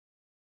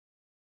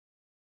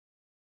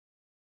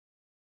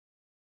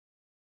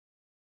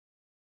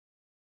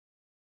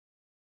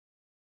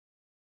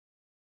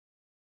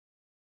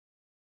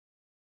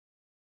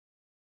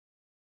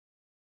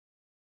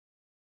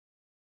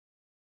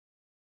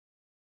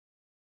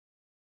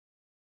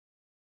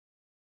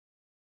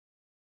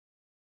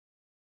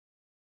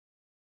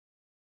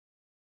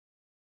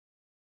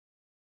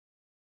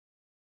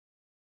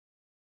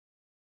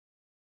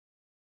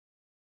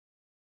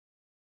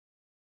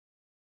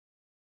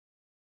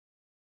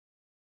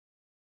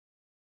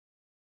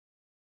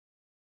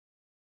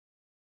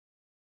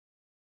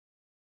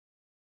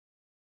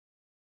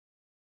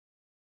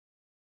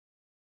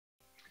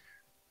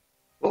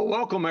Well,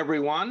 welcome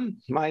everyone.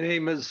 My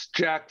name is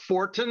Jack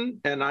Fortin,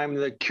 and I'm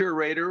the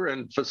curator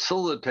and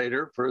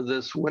facilitator for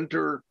this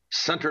Winter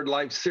Centered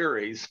Life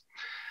series.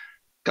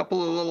 A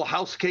couple of little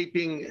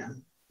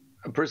housekeeping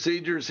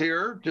procedures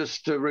here,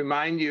 just to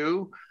remind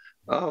you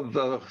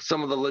of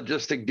some of the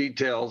logistic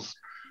details.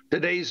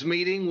 Today's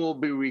meeting will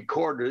be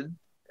recorded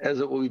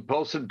as it will be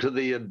posted to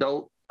the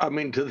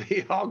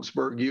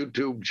Augsburg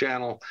YouTube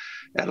channel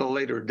at a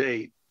later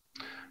date.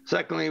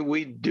 Secondly,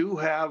 we do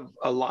have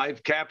a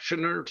live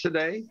captioner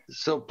today,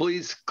 so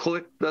please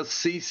click the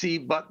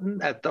CC button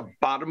at the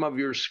bottom of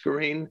your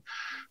screen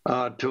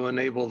to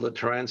enable the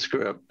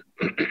transcript.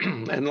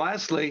 And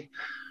lastly,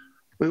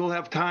 we will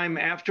have time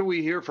after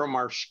we hear from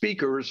our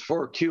speakers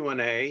for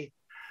Q&A.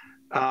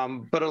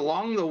 But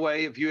along the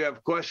way, if you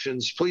have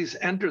questions, please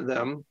enter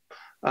them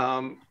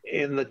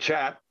in the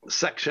chat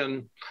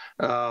section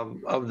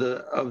of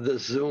the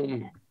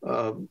Zoom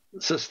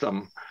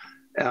system.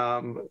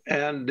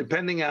 And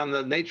depending on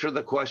the nature of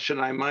the question,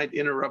 I might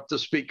interrupt the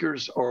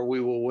speakers, or we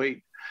will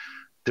wait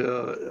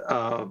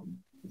to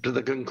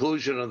the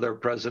conclusion of their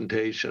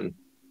presentation.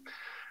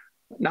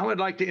 Now I'd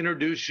like to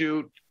introduce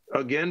you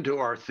again to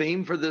our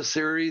theme for this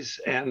series,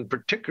 and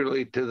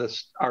particularly to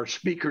our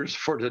speakers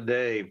for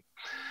today.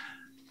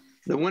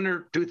 The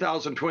Winter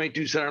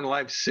 2022 Centered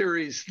Life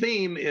series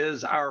theme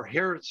is our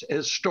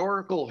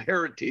historical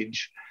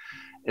heritage,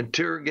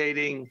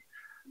 interrogating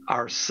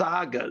our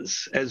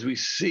sagas as we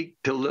seek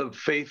to live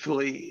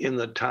faithfully in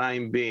the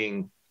time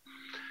being.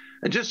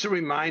 And just a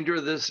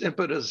reminder, this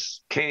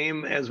impetus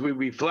came as we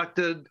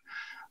reflected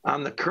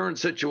on the current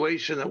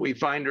situation that we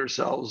find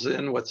ourselves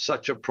in with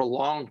such a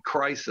prolonged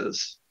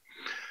crisis,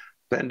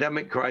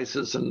 pandemic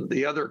crisis, and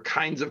the other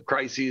kinds of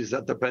crises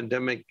that the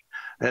pandemic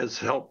has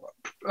helped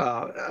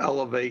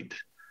elevate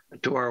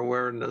to our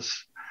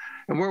awareness.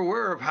 And we're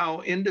aware of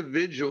how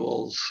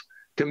individuals,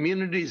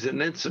 communities,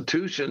 and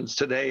institutions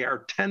today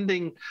are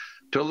tending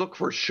to look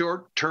for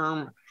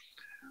short-term,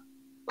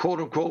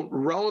 quote-unquote,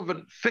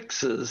 relevant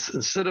fixes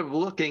instead of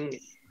looking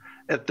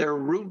at their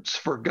roots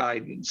for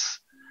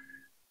guidance.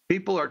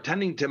 People are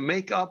tending to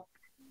make up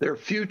their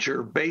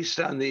future based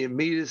on the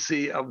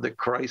immediacy of the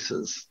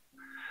crisis.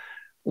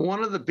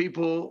 One of the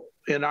people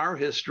in our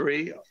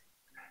history,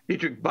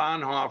 Dietrich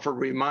Bonhoeffer,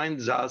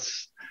 reminds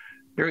us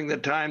during the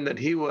time that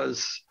he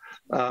was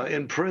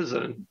in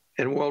prison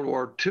in World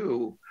War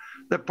II,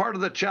 that part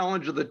of the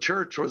challenge of the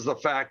church was the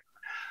fact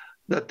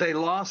that they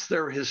lost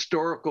their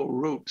historical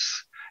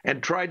roots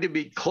and tried to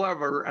be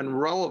clever and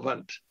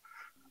relevant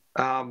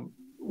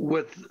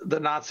with the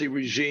Nazi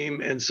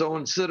regime. And so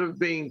instead of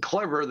being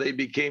clever, they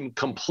became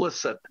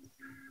complicit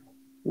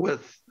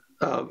with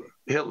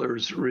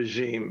Hitler's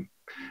regime.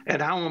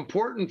 And how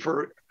important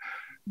for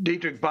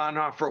Dietrich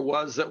Bonhoeffer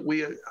was that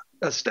we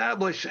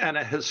establish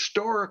a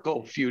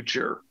historical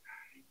future,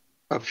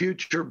 a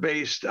future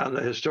based on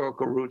the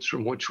historical roots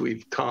from which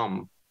we've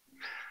come.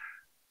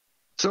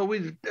 So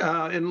we've,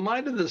 in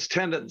light of this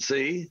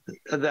tendency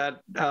that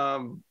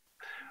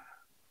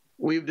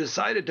we've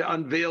decided to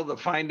unveil the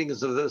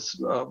findings of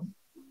this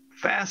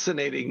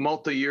fascinating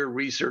multi-year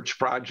research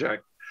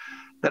project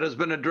that has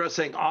been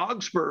addressing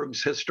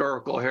Augsburg's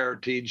historical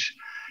heritage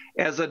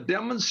as a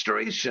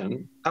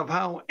demonstration of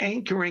how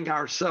anchoring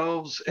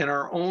ourselves in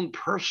our own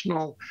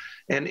personal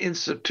and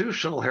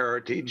institutional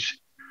heritage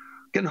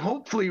can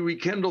hopefully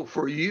rekindle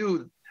for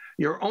you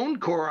your own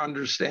core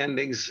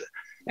understandings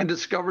and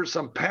discover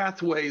some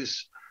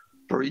pathways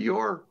for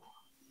your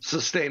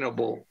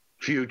sustainable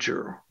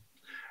future.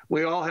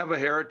 We all have a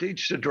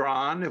heritage to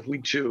draw on if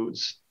we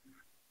choose.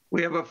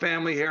 We have a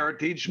family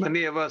heritage.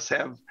 Many of us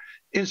have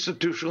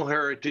institutional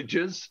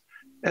heritages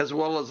as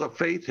well as a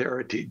faith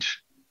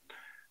heritage.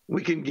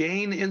 We can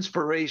gain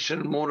inspiration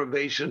and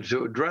motivation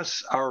to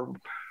address our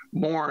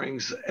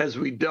moorings as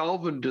we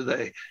delve into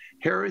the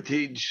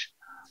heritage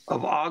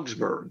of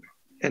Augsburg,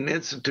 an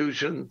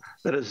institution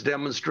that has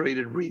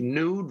demonstrated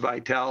renewed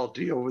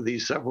vitality over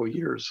these several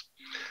years.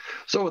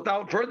 So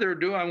without further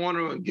ado, I want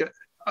to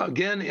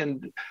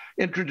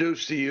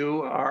introduce to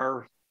you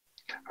our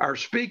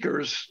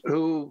speakers,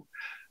 who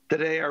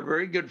today are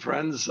very good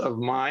friends of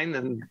mine,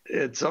 and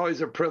it's always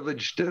a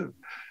privilege to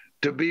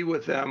be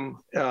with them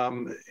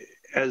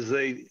as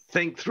they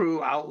think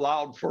through out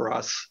loud for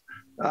us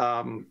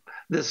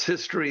this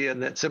history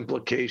and its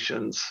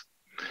implications.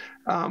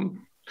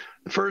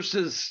 First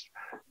is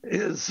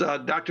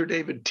Dr.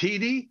 David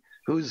Teedy,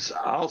 who's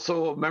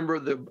also a member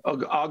of the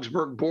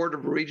Augsburg Board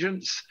of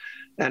Regents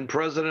and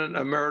President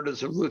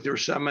Emeritus of Luther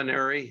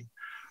Seminary,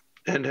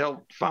 and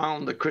helped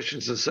found the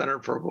Christensen Center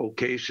for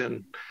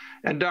Vocation.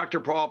 And Dr.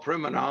 Paul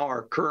Primenow,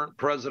 our current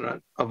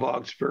president of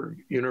Augsburg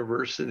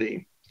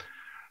University.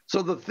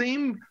 So the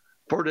theme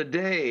for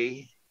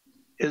today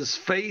is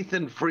faith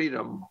and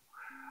freedom,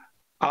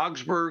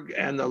 Augsburg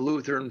and the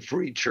Lutheran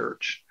Free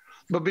Church.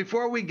 But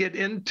before we get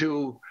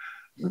into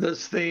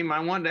this theme, I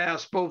wanted to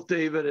ask both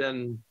David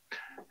and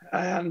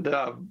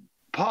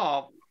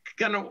Paul,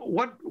 kind of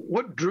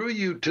what drew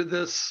you to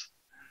this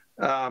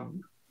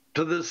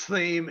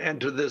theme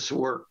and to this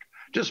work?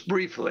 just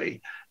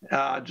briefly,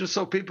 just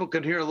so people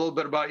can hear a little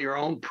bit about your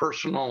own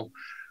personal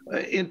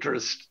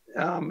interest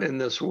in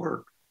this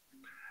work.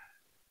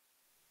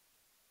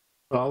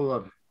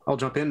 I'll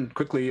jump in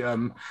quickly.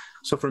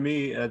 So for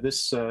me,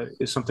 this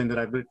is something that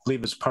I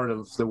believe is part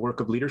of the work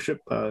of leadership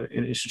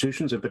in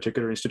institutions, in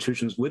particular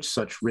institutions with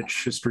such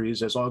rich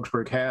histories as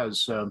Augsburg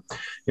has.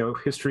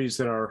 Histories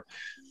that are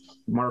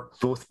marked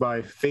both by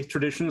faith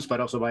traditions,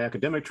 but also by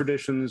academic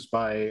traditions,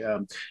 by a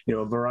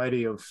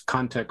variety of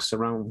contexts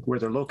around where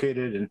they're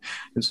located.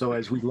 And so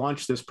as we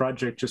launched this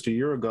project just a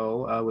year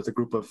ago with a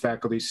group of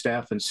faculty,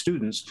 staff, and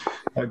students,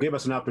 gave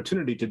us an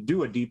opportunity to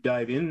do a deep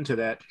dive into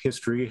that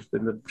history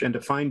and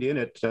to find in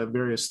it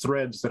various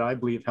threads that I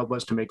believe help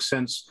us to make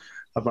sense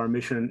of our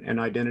mission and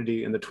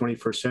identity in the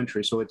 21st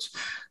century. So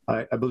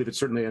I believe it's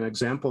certainly an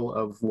example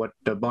of what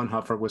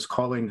Bonhoeffer was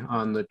calling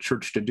on the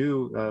church to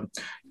do,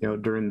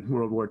 during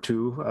World War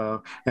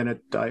II. And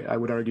I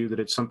would argue that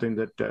it's something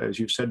that, as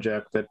you've said,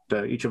 Jack, that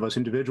each of us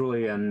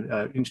individually and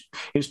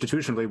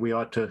institutionally, we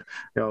ought to,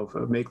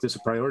 make this a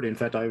priority. In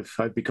fact,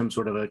 I've become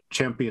sort of a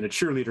champion, a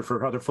cheerleader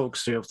for other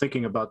folks,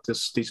 thinking about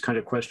these kind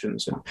of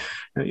questions.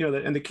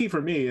 And the key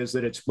for me is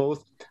that it's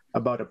both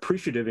about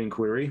appreciative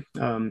inquiry.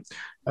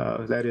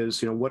 That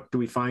is, what do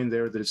we find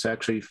there that it's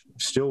actually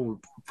still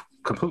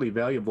completely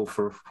valuable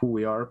for who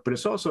we are, but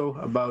it's also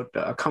about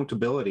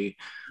accountability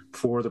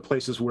for the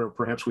places where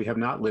perhaps we have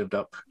not lived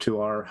up to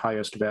our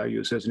highest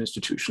values as an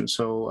institution.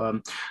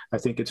 So I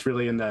think it's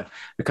really in the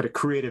kind of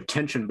creative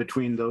tension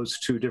between those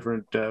two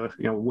different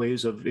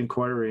ways of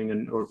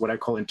inquiring or what I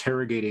call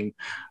interrogating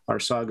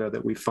our saga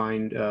that we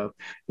find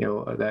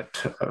that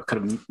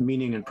kind of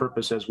meaning and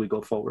purpose as we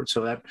go forward.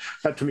 So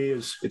that to me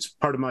it's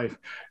part of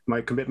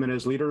my commitment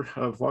as leader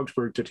of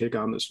Augsburg to take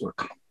on this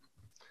work.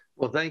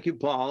 Well, thank you,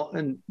 Paul.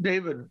 And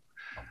David,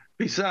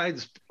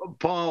 besides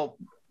Paul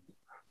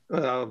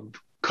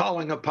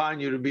calling upon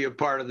you to be a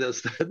part of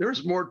this,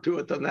 there's more to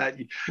it than that.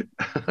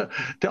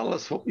 Tell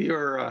us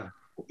your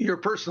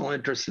personal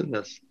interest in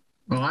this.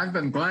 Well, I've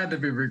been glad to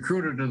be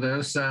recruited to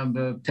this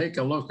and take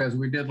a look, as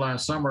we did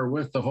last summer,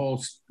 with the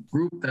whole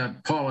group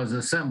that Paul has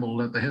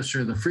assembled at the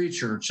history of the Free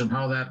Church and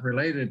how that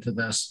related to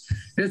this.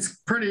 It's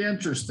pretty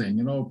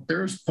interesting.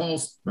 There's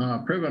Paul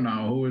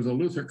Privenow, who is a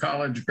Luther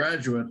College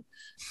graduate,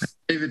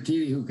 David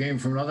Teedy, who came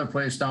from another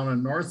place down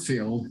in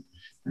Northfield.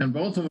 And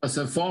both of us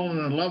have fallen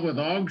in love with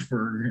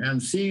Augsburg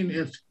and seen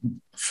it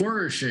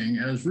flourishing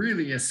as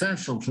really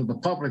essential to the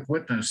public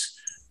witness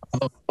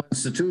of the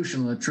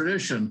institution, the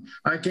tradition.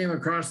 I came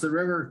across the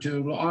river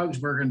to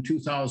Augsburg in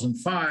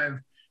 2005,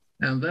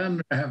 and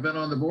then have been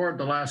on the board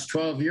the last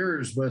 12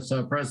 years with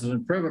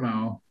President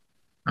Privenow.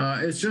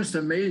 It's just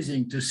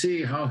amazing to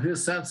see how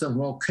his sense of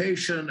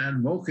location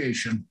and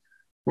vocation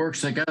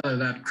works together,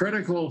 that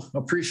critical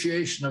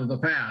appreciation of the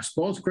past,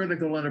 both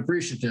critical and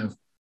appreciative.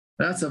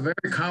 That's a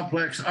very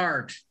complex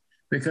art,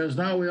 because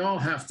now we all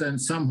have to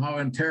somehow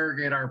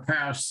interrogate our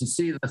past to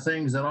see the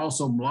things that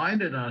also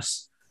blinded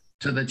us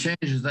to the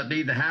changes that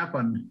need to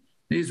happen.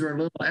 These were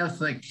little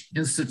ethnic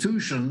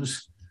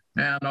institutions,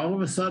 and all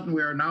of a sudden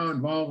we are now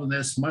involved in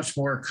this much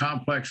more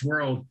complex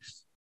world.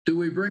 Do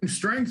we bring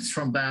strengths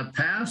from that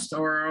past,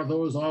 or are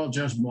those all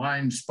just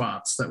blind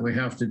spots that we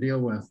have to deal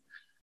with?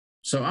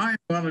 So I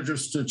want to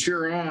just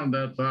cheer on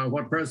that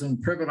what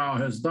President Privenow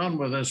has done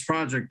with this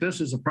project. This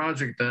is a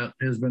project that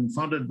has been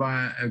funded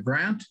by a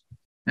grant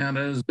and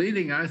is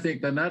leading, I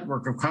think, the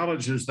network of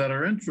colleges that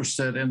are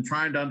interested in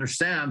trying to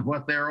understand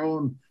what their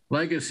own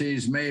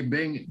legacies may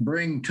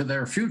bring to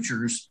their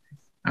futures.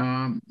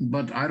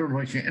 But I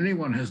don't think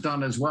anyone has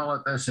done as well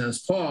at this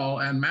as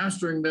Paul, and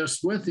mastering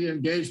this with the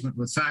engagement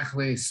with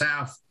faculty,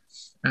 staff,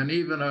 and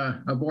even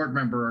a board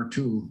member or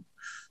two.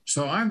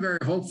 So I'm very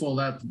hopeful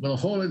that the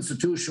whole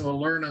institution will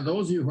learn, and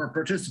those of you who are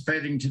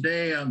participating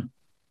today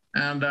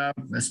and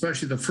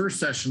especially the first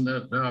session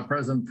that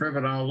President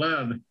Privenow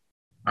led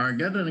are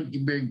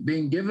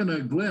being given a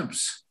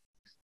glimpse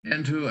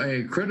into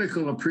a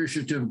critical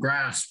appreciative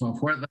grasp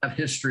of where that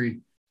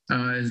history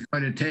is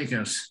going to take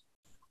us.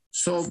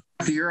 So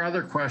to your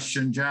other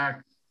question,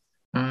 Jack,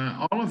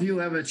 all of you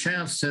have a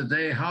chance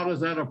today. How does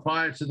that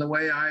apply to the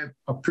way I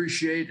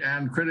appreciate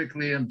and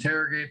critically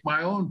interrogate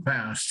my own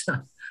past?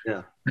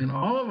 Yeah. And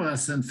all of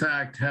us, in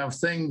fact, have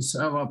things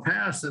of a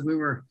past that we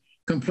were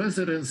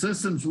complicit in,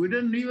 systems we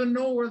didn't even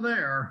know were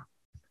there.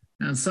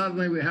 And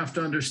suddenly we have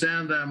to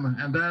understand them.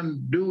 And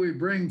then do we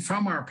bring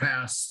from our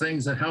past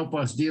things that help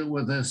us deal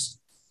with this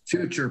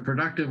future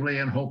productively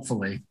and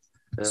hopefully?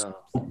 Yeah. So,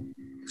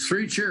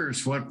 3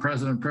 cheers for what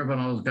President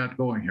Privenow has got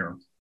going here.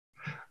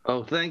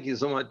 Oh, thank you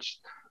so much,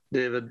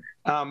 David.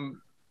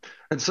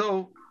 And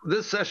so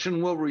this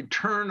session will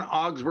return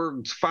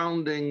Augsburg's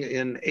founding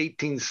in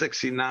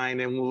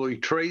 1869 and will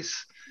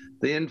retrace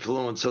the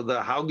influence of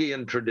the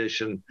Haugian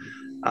tradition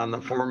on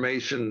the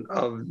formation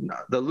of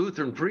the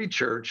Lutheran Free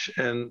Church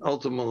and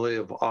ultimately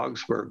of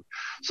Augsburg.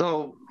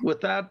 So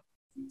with that,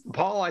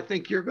 Paul, I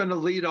think you're going to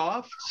lead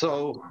off.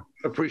 So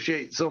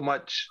appreciate so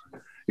much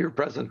your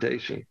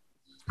presentation.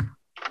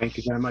 Thank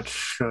you very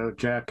much,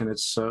 Jack. And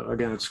it's,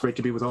 again, it's great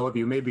to be with all of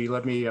you. Maybe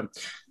let me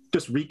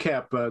just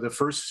recap the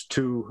first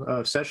two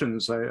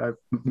sessions.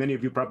 Many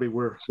of you probably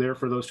were there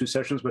for those two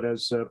sessions, but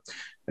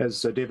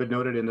as David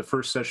noted in the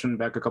first session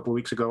back a couple of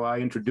weeks ago, I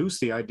introduced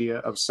the idea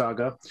of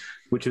saga,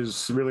 which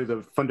is really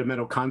the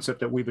fundamental concept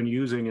that we've been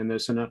using in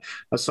this. And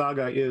a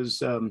saga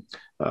is,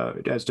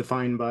 as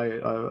defined by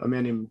a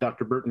man named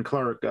Dr. Burton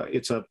Clark,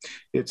 it's a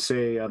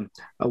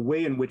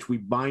way in which we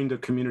bind a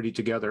community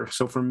together.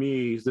 So for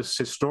me, this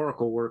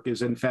historical work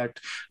is in fact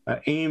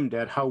aimed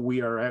at how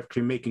we are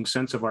actually making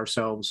sense of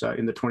ourselves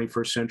in the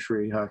 21st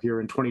century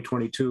here in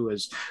 2022,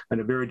 as in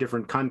a very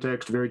different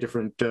context, very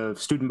different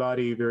student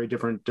body, very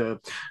different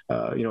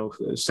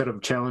set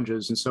of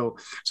challenges. And so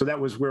that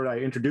was where I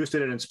introduced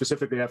it, and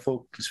specifically I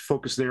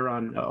focused there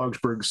on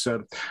Augsburg's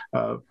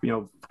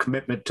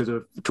commitment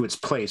to its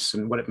place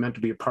and what it meant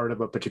to be a part of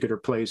a particular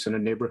place in a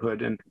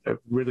neighborhood, and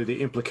really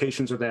the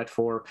implications of that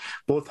for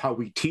both how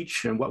we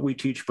teach and what we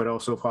teach, but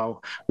also how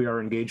we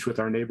are engaged with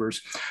our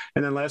neighbors.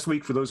 And then last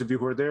week, for those of you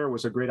who were there,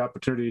 was a great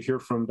opportunity to hear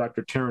from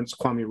Dr. Terrence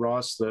Kwame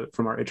Ross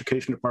from our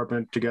education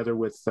department, together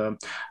with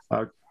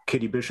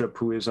Katie Bishop,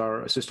 who is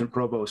our assistant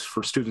provost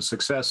for student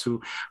success,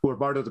 who are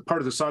part of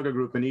the Saga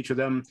group, and each of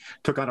them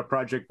took on a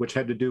project which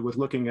had to do with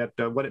looking at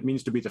what it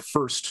means to be the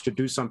first to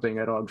do something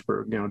at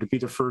Augsburg, to be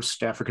the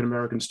first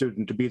African-American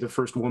student, to be the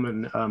first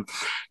woman. And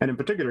in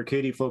particular,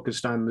 Katie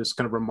focused on this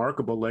kind of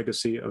remarkable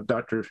legacy of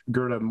Dr.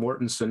 Gerda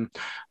Mortensen,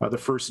 the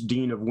first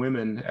dean of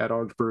women at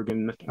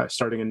Augsburg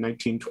starting in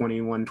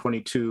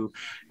 1921-22,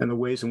 and the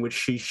ways in which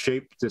she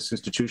shaped this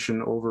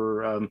institution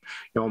over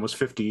almost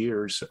 50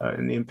 years,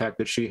 and the impact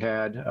that she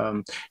had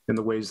in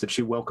the ways that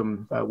she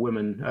welcomed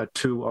women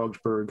to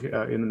Augsburg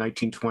in the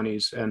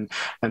 1920s.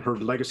 And her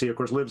legacy, of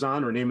course, lives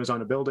on. Her name is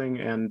on a building,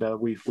 and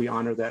we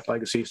honor that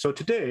legacy. So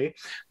today,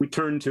 we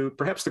turn to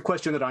perhaps the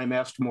question that I'm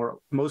asked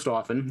most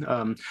often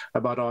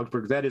about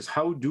Augsburg. That is,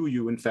 how do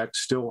you, in fact,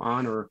 still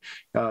honor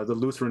the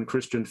Lutheran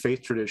Christian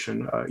faith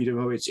tradition?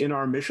 It's in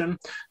our mission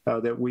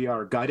that we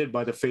are guided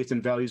by the faith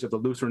and values of the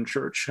Lutheran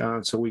Church.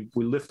 So we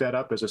lift that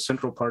up as a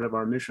central part of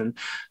our mission.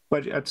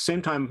 But at the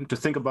same time, to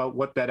think about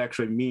what that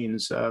actually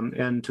means,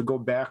 and to go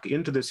back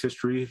into this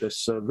history,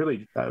 this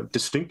really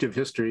distinctive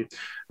history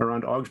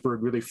around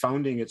Augsburg really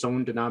founding its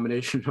own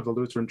denomination of the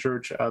Lutheran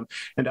Church, and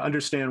to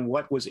understand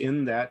what was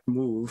in that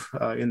move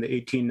in the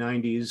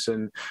 1890s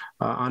and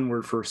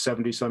onward for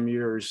 70 some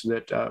years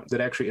that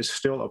actually is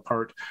still a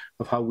part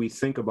of how we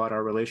think about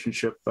our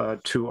relationship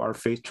to our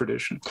faith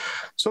tradition.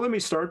 So let me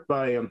start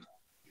by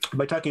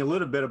talking a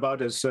little bit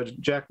about, as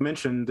Jack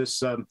mentioned,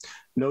 this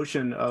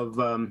notion of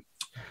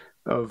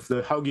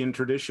the Haugian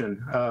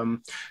tradition.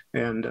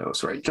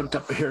 Sorry, I jumped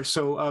up here.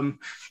 So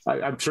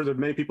I'm sure there are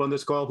many people on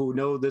this call who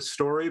know this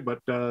story, but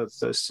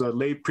this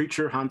lay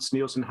preacher, Hans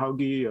Nielsen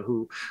Hauge,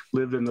 who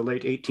lived in the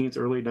late 18th,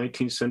 early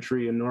 19th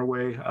century in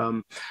Norway,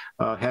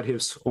 had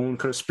his own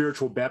kind of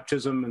spiritual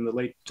baptism in the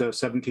late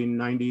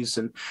 1790s.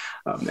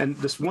 And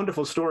this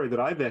wonderful story that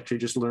I've actually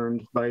just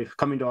learned by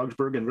coming to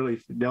Augsburg and really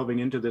delving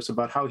into this,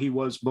 about how he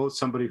was both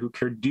somebody who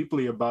cared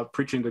deeply about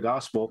preaching the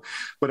gospel,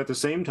 but at the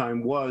same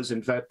time was,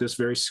 in fact, this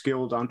very skilled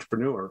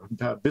entrepreneur,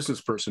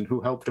 business person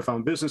who helped to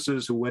found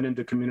businesses, who went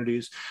into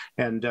communities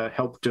and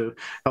helped to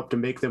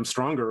make them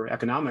stronger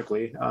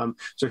economically.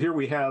 So here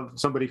we have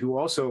somebody who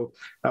also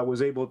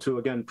was able to,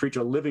 again, preach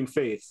a living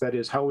faith. That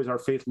is, how is our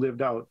faith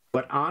lived out,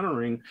 but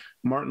honoring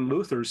Martin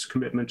Luther's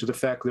commitment to the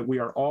fact that we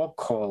are all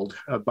called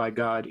by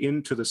God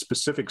into the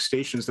specific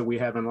stations that we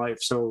have in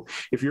life. So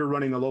if you're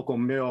running the local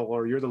mill,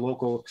 or you're the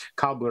local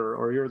cobbler,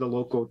 or you're the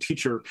local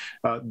teacher,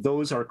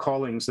 those are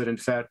callings that in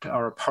fact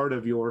are a part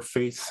of your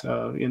faith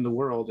in the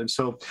world. And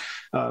so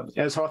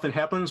as often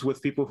happens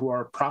with people who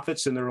are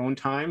prophets in their own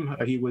time,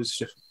 he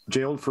was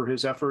jailed for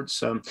his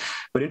efforts.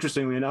 But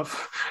interestingly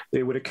enough,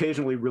 they would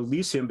occasionally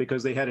release him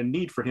because they had a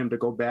need for him to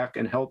go back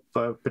and help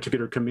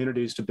particular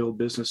communities to build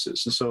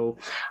businesses. And so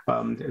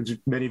as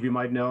many of you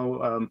might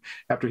know,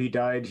 after he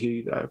died,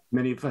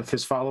 many of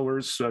his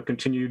followers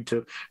continued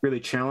to really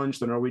challenge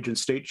the Norwegian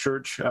state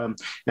church.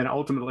 And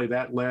ultimately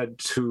that led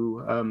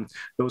to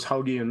those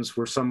Haugians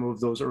were some of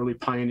those early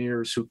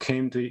pioneers who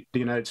came to the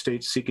United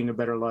States seeking a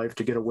better life,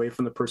 to get away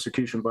from the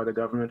persecution by the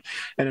government.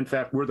 And in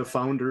fact, we're the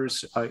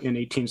founders in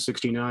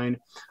 1869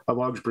 of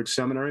Augsburg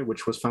Seminary,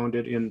 which was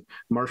founded in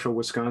Marshall,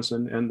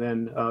 Wisconsin, and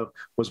then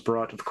was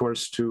brought, of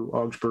course, to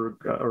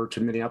Augsburg or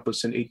to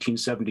Minneapolis in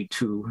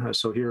 1872.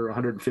 So here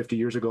 150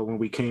 years ago, when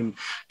we came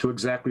to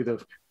exactly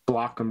the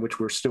block on which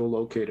we're still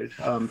located.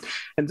 And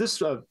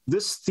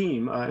this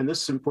theme and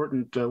this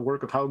important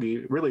work of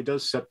Hauge really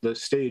does set the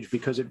stage,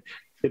 because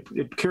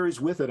it carries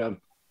with it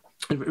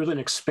really an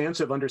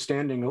expansive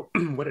understanding of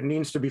what it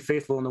means to be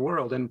faithful in the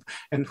world, and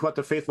what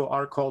the faithful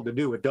are called to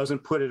do. It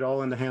doesn't put it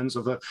all in the hands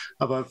of a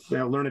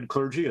learned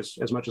clergy,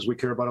 as much as we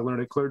care about a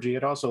learned clergy.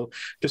 It also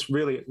just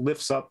really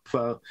lifts up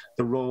the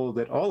role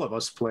that all of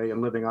us play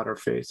in living out our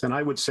faith. And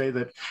I would say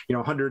that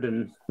 100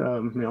 and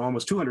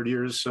almost 200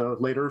 years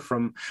later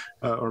from,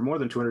 or more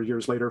than 200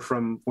 years later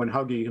from when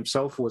Hauge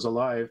himself was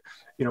alive,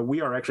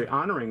 we are actually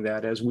honoring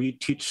that as we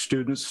teach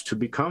students to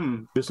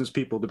become business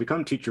people, to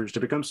become teachers, to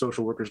become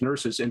social workers,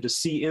 nurses, and to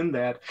see in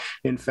that,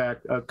 in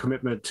fact, a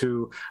commitment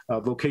to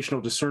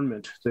vocational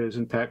discernment that is,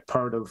 in fact,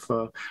 part of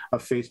a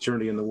faith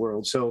journey in the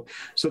world. So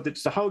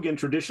it's the Haugian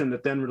tradition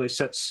that then really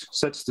sets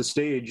the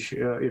stage,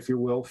 if you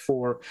will,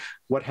 for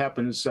what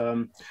happens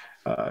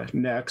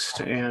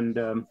next.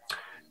 And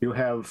you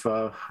have,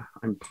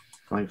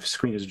 my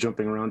screen is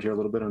jumping around here a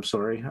little bit, I'm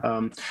sorry.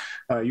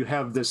 You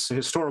have this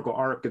historical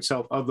arc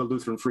itself of the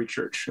Lutheran Free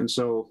Church. And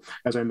so,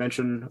 as I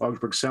mentioned,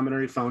 Augsburg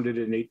Seminary, founded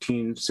in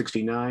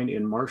 1869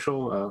 in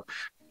Marshall.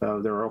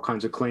 There are all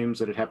kinds of claims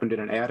that it happened in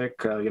an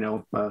attic,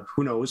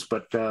 who knows,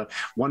 but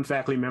one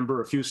faculty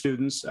member, a few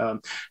students.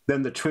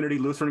 Then the Trinity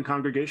Lutheran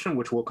Congregation,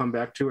 which we'll come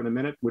back to in a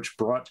minute, which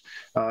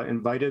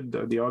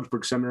invited the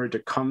Augsburg Seminary to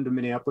come to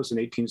Minneapolis in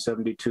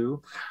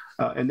 1872.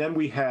 And then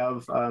we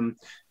have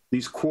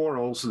these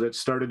quarrels that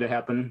started to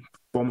happen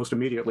almost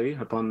immediately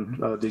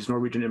upon these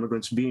Norwegian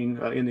immigrants being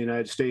in the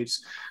United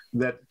States,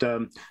 that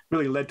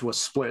really led to a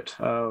split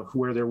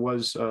where there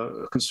was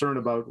concern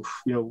about,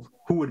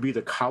 who would be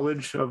the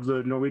college of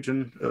the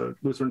Norwegian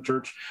Lutheran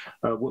Church,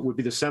 what would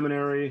be the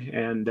seminary,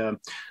 and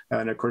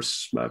of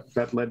course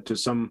that led to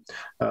some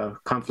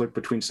conflict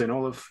between St.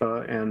 Olaf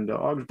and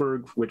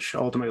Augsburg, which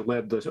ultimately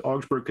led the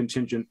Augsburg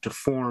contingent to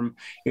form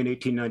in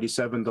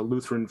 1897 the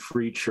Lutheran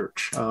Free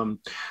Church. And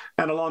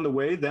along the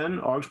way, then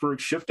Augsburg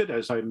shifted,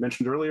 as I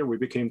mentioned earlier. We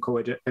became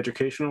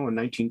co-educational in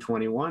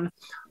 1921.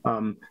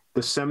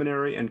 The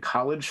seminary and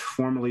college,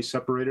 formally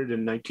separated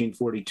in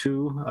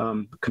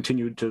 1942,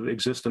 continued to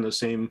exist on the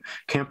same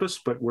campus,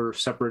 but were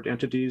separate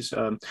entities.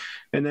 And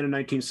then in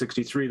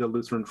 1963, the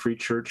Lutheran Free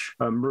Church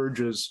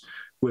merges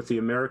with the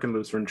American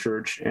Lutheran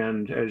Church.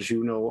 And as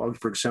you know,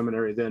 Augsburg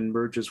Seminary then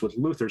merges with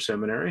Luther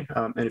Seminary.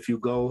 And if you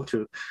go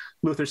to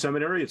Luther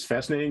Seminary, it's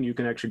fascinating. You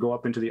can actually go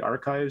up into the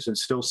archives and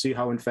still see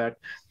how, in fact,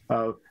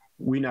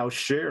 we now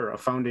share a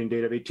founding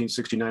date of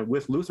 1869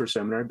 with Luther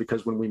Seminary,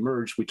 because when we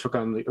merged, we took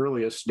on the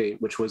earliest date,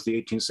 which was the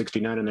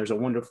 1869. And there's a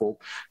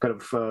wonderful kind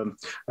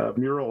of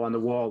mural on the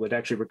wall that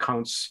actually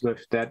recounts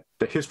the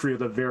history of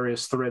the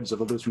various threads of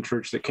the Lutheran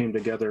Church that came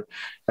together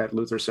at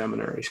Luther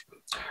Seminary.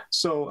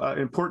 So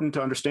important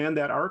to understand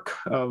that arc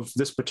of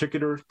this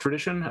particular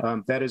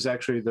tradition. That is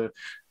actually the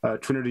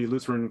Trinity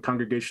Lutheran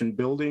Congregation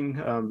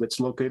building that's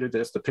located.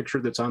 That's the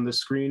picture that's on this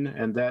screen.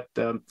 And that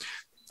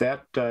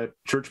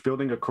church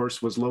building, of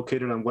course, was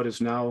located on what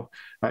is now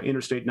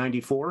Interstate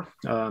 94.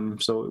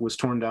 So it was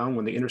torn down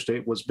when the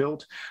interstate was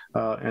built.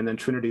 And then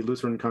Trinity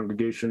Lutheran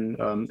Congregation,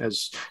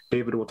 as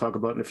David will talk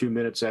about in a few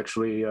minutes,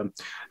 actually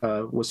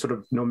was sort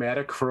of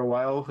nomadic for a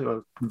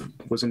while,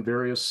 was in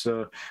various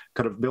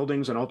kind of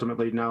buildings, and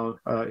ultimately now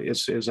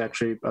is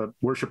actually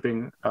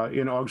worshiping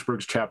in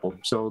Augsburg's chapel.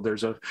 So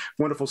there's a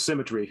wonderful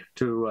symmetry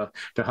to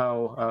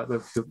how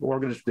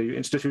the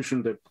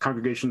institution, the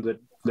congregation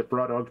that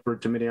brought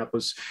Augsburg to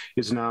Minneapolis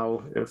is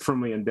now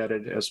firmly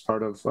embedded as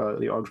part of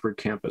the Augsburg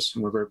campus.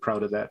 And we're very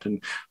proud of that,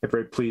 and we're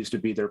very pleased to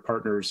be their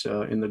partners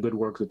in the good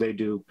work that they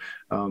do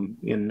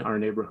in our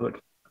neighborhood.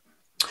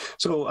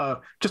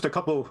 So just a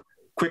couple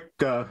quick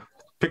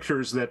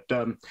pictures that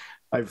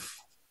I've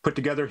put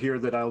together here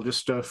that I'll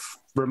just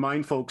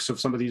remind folks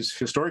of some of these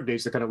historic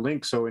dates that kind of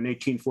link. So in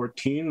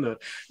 1814,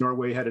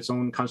 Norway had its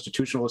own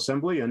constitutional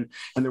assembly, and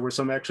there were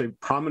some actually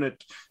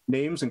prominent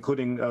names,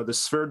 including the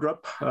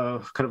Sverdrup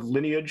kind of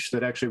lineage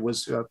that actually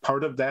was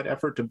part of that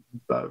effort to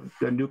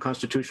a new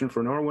constitution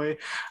for Norway.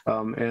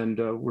 And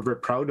we're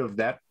very proud of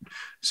that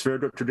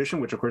Sverdrup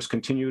tradition, which of course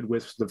continued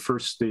with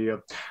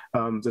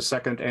the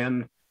second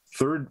and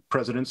third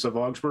presidents of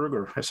Augsburg,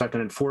 or second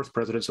and fourth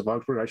presidents of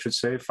Augsburg, I should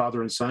say, father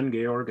and son,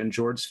 Georg and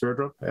George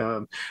Sverdrup,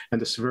 and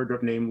the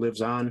Sverdrup name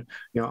lives on,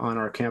 on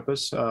our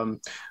campus.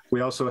 We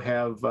also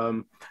have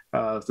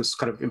this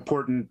kind of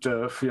important,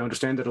 you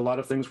understand that a lot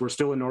of things were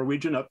still in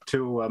Norwegian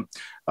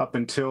up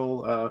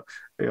until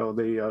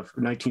the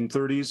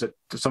 1930s.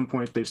 At some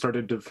point, they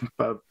started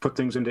to put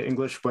things into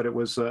English, but it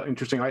was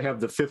interesting. I have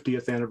the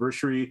 50th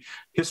anniversary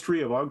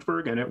history of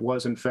Augsburg, and it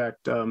was in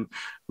fact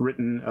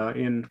written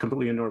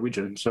completely in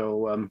Norwegian.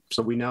 So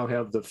we now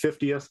have the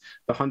 50th,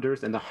 the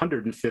 100th, and the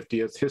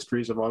 150th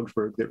histories of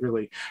Augsburg that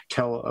really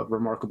tell a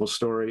remarkable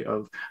story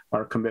of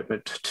our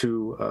commitment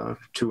to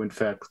in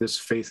fact, this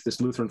faith,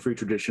 this Lutheran Free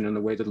tradition, and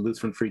the way that the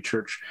Lutheran Free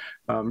Church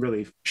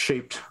really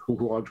shaped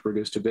who Augsburg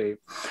is today.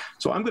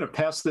 So I'm going to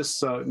pass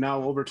this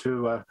now over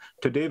to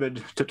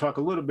David to talk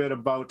a little bit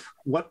about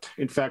what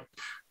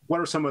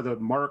are some of the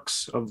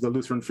marks of the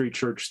Lutheran Free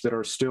Church that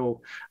are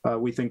still,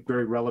 we think,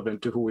 very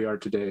relevant to who we are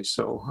today.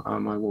 So I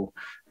will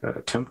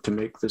attempt to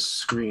make this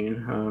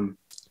screen.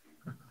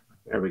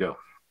 There we go.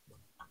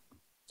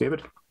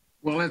 David?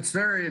 Well, it's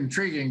very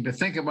intriguing to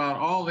think about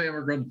all the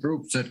immigrant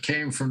groups that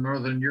came from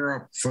Northern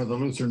Europe for the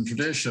Lutheran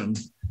tradition,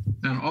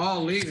 and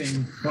all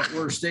leaving what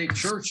were state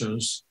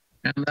churches.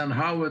 And then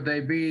how would they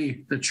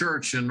be the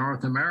church in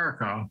North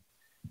America?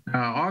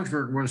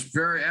 Augsburg was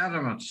very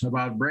adamant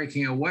about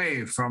breaking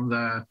away from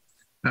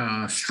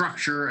the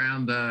structure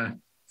and the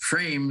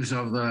frames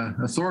of the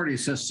authority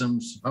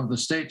systems of the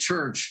state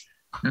church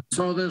And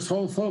so this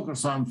whole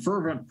focus on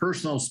fervent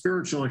personal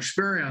spiritual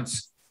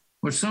experience,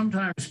 which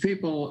sometimes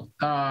people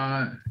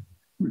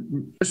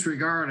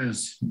disregard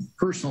as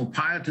personal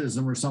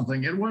pietism or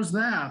something, it was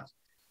that,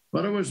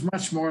 but it was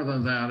much more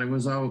than that. It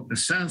was a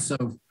sense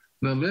of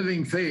the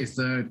living faith,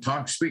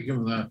 speak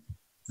of the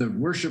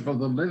worship of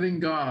the living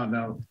God,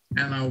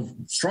 and a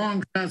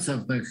strong sense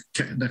of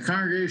the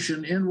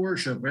congregation in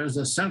worship as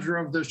the center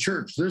of the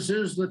church. This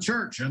is the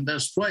church in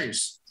this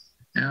place.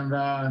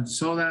 And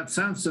so that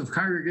sense of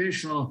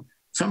congregational,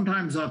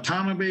 sometimes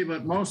autonomy,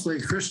 but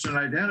mostly Christian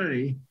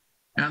identity.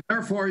 And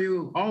therefore,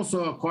 you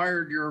also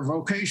acquired your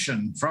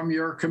vocation from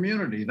your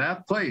community.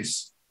 That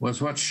place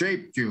was what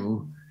shaped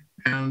you.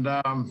 And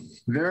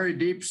very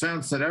deep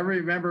sense that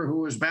every member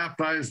who was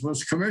baptized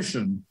was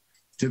commissioned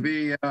to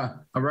be a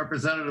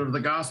representative of the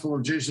gospel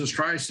of Jesus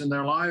Christ in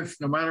their life,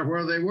 no matter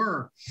where they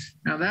were.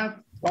 And that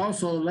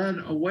also led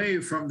away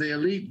from the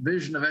elite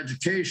vision of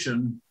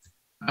education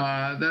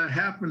that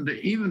happened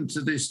even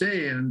to this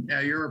day in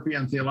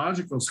European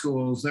theological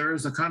schools. There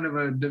is a kind of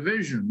a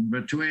division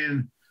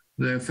between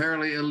the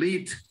fairly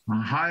elite,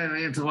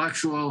 highly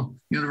intellectual,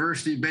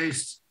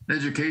 university-based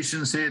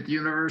education, say at the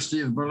University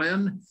of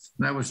Berlin.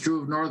 That was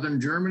true of Northern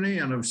Germany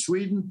and of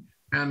Sweden.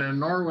 And in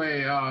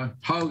Norway,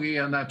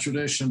 Hauge and that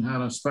tradition had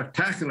a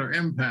spectacular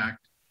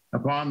impact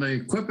upon the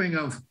equipping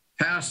of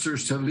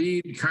pastors to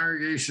lead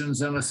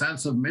congregations in a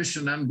sense of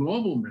mission and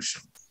global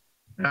mission.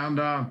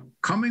 And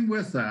coming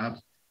with that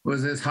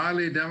was this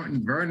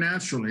very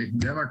naturally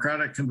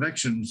democratic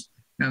convictions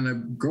and the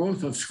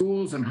growth of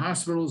schools and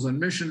hospitals and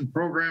mission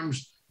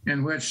programs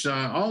in which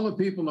all the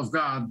people of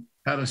God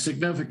had a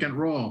significant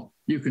role.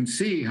 You can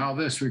see how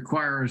this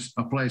requires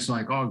a place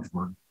like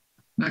Augsburg.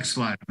 Next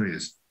slide,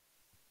 please.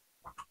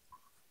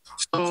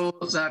 So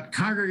that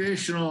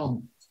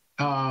congregational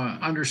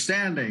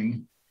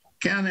understanding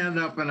can end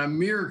up in a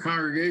mere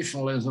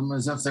congregationalism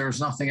as if there's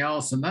nothing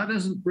else. And that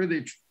isn't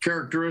really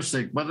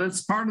characteristic, but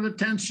it's part of the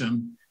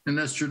tension in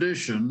this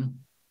tradition.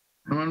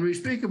 And when we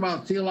speak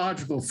about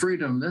theological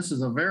freedom, this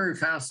is a very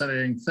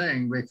fascinating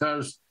thing,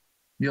 because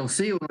you'll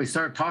see when we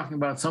start talking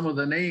about some of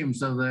the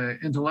names of the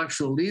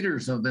intellectual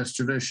leaders of this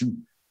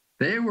tradition,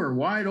 they were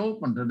wide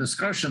open to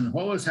discussion.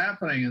 What was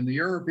happening in the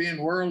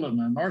European world and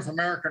the North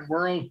American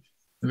world,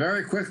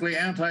 very quickly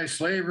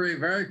anti-slavery,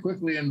 very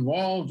quickly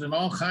involved in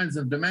all kinds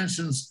of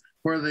dimensions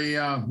where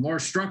the more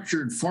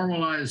structured,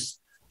 formalized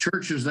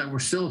churches that were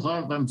still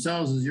thought of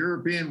themselves as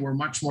European were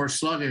much more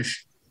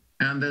sluggish.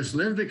 And this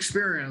lived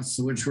experience,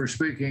 which we're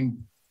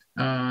speaking,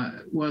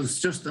 was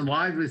just a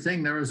lively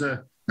thing. There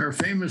are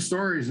famous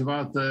stories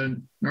about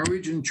the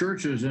Norwegian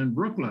churches in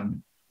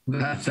Brooklyn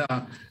that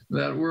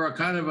were a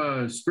kind of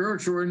a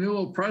spiritual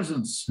renewal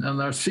presence, and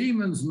the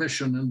Siemens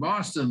mission in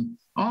Boston,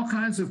 all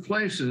kinds of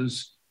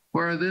places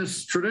where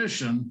this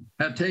tradition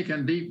had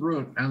taken deep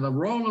root. And the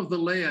role of the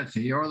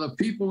laity or the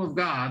people of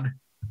God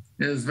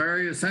is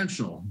very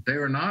essential. They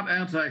were not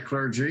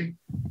anti-clergy,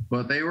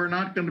 but they were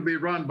not going to be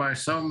run by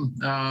some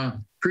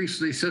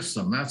priestly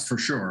system, that's for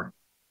sure.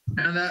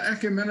 And that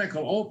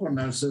ecumenical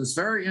openness is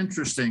very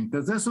interesting,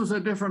 because this was a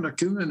different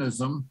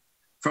ecumenism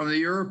from the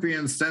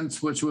European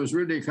sense, which was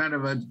really kind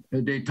of a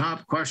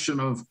détente question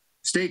of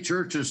state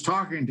churches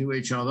talking to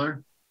each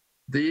other.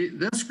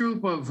 This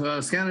group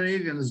of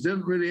Scandinavians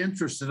didn't really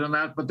interested in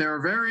that, but they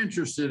were very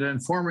interested in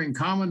forming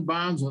common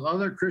bonds with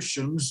other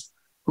Christians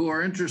who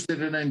are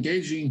interested in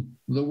engaging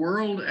the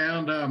world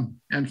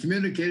and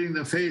communicating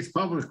the faith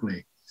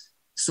publicly.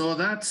 So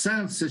that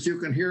sense, that you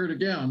can hear it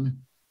again,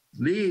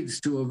 leads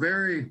to a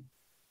very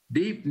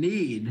deep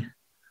need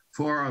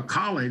for a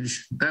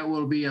college that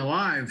will be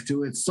alive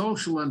to its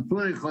social and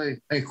politically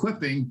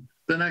equipping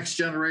the next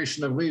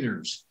generation of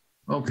leaders.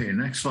 Okay,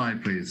 next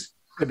slide, please.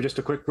 Maybe just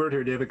a quick word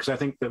here, David, because I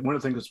think that one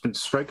of the things that's been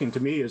striking to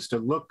me is to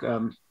look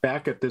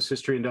back at this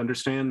history and to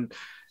understand,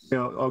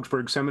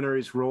 Augsburg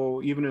Seminary's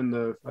role, even in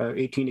the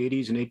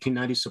 1880s and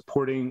 1890s,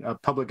 supporting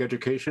public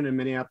education in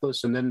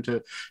Minneapolis, and then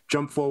to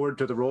jump forward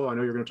to the role. I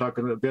know you're going to talk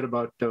a bit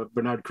about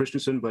Bernard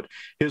Christensen, but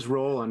his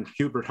role on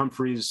Hubert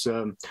Humphrey's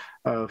Human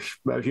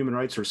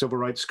Rights or Civil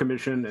Rights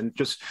Commission, and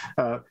just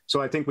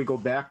so I think we go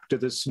back to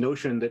this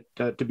notion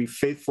that to be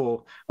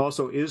faithful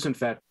also is, in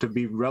fact, to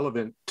be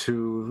relevant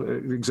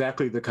to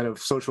exactly the kind of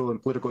social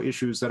and political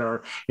issues that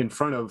are in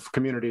front of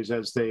communities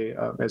as they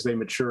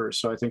mature.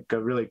 So I think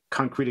really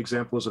concrete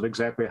examples of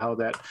exactly how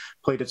that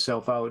played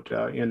itself out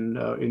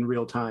in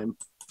real time.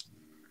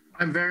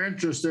 I'm very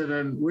interested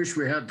and wish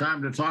we had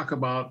time to talk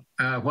about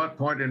what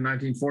point in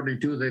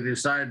 1942 they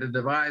decided to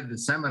divide the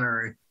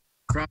seminary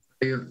from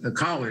the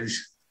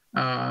college.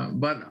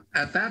 But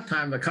at that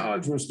time, the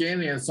college was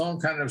gaining its own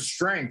kind of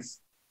strength,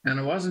 and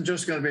it wasn't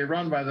just going to be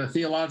run by the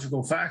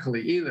theological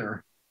faculty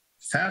either.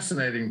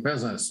 Fascinating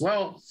business.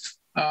 Well,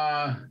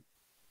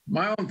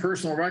 my own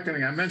personal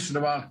reckoning, I mentioned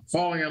about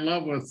falling in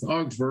love with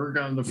Augsburg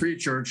and the Free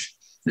Church.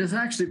 This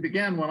actually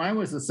began when I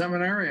was a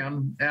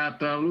seminarian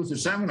at Lutheran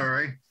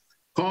Seminary.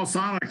 Paul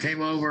Sonic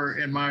came over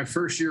in my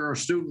first year of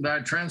student. I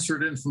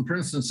transferred in from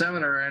Princeton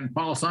Seminary, and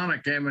Paul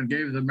Sonic came and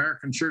gave the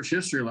American Church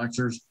History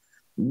lectures.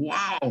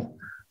 Wow,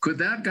 could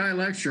that guy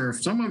lecture?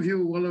 If some of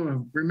you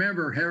will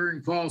remember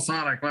hearing Paul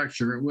Sonic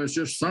lecture, it was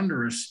just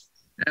thunderous.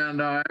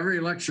 And every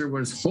lecture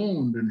was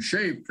honed and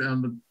shaped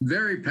and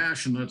very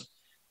passionate.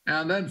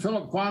 And then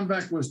Philip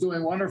Quanbeck was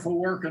doing wonderful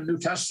work in New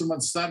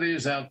Testament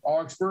studies at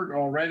Augsburg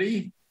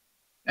already.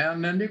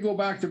 And then you go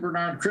back to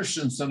Bernard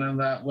Christensen in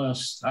that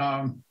list.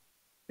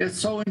 It's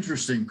so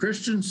interesting.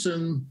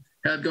 Christensen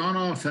had gone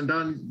off and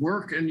done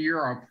work in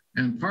Europe.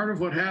 And part of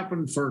what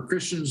happened for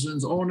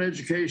Christensen's own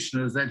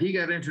education is that he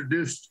got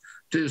introduced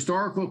to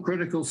historical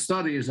critical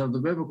studies of the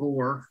biblical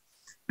work.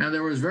 And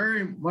there was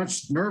very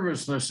much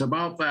nervousness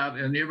about that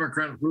in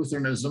immigrant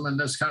Lutheranism in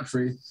this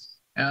country.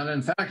 And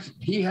in fact,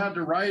 he had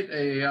to write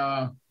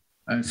a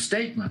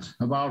statement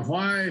about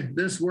why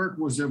this work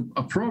was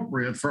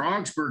appropriate for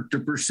Augsburg to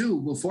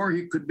pursue before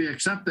he could be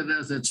accepted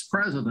as its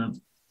president.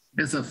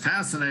 It's a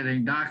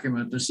fascinating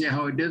document to see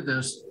how he did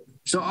this.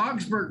 So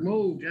Augsburg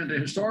moved into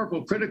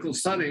historical critical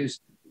studies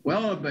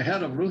well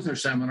ahead of Luther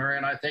Seminary,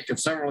 and I think of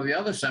several of the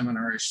other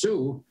seminaries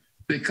too,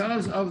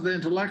 because of the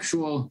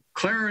intellectual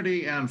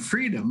clarity and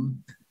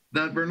freedom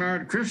that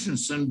Bernard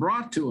Christensen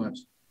brought to it.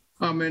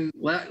 I mean,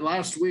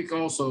 last week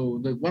also,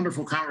 the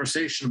wonderful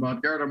conversation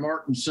about Gerda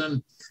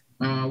Mortensen.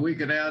 We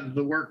could add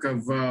the work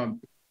of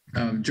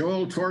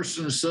Joel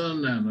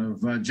Torstenson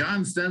and of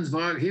John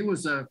Stensvag. He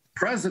was a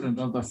president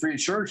of the Free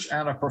Church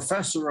and a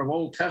professor of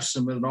Old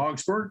Testament at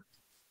Augsburg,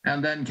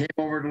 and then came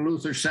over to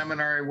Luther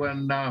Seminary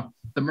when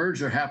the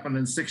merger happened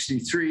in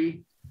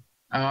 '63.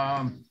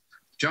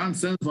 John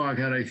Stensvag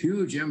had a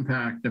huge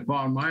impact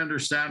upon my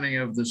understanding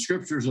of the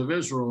scriptures of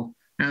Israel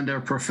and their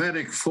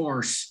prophetic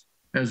force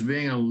as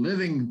being a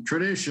living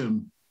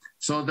tradition.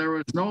 So there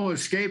was no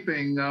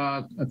escaping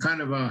a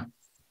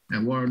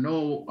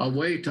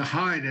way to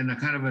hide in a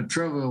kind of a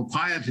trivial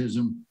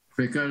pietism,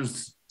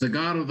 because the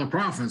God of the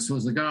prophets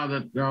was the God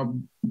that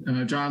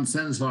John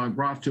Stensvag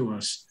brought to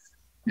us.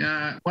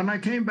 When I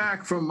came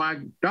back from my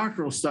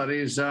doctoral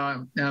studies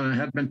and I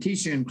had been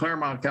teaching in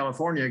Claremont,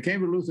 California, I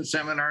came to Luther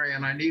Seminary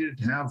and I needed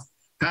to have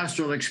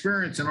pastoral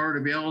experience in order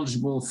to be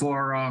eligible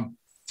for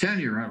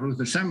tenure at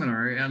Luther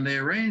Seminary. And they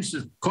arranged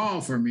a call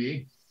for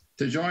me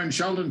to join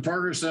Sheldon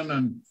Torgerson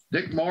and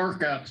Dick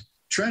Mork at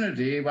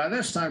Trinity. By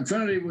this time,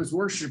 Trinity was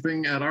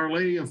worshiping at Our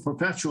Lady of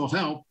Perpetual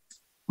Help,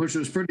 which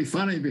was pretty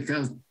funny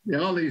because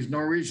all these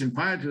Norwegian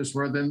pietists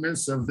were in the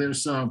midst of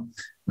this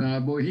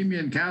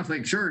Bohemian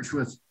Catholic Church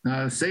with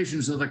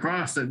Stations of the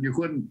Cross that you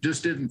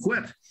didn't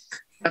quit.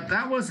 But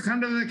that was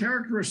kind of the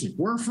characteristic.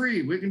 We're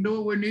free. We can do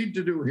what we need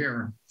to do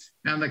here.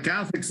 And the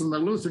Catholics and the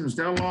Lutherans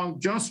got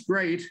along just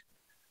great.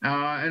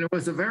 And it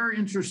was a very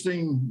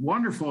interesting,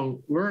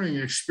 wonderful learning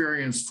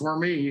experience for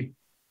me.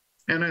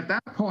 And at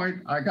that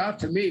point, I got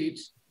to meet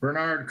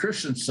Bernard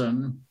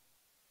Christensen,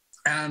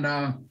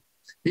 and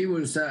he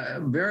was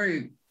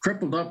very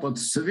crippled up with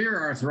severe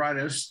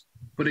arthritis,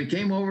 but he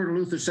came over to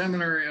Luther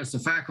Seminary as a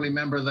faculty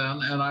member then.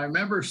 And I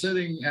remember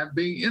sitting and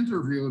being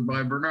interviewed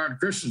by Bernard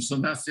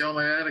Christensen. That's the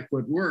only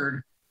adequate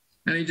word.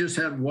 And he just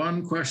had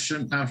one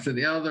question after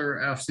the other,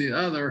 after the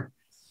other.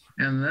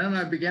 And then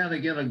I began to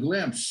get a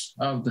glimpse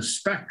of the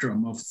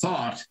spectrum of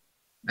thought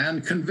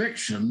and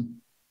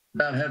conviction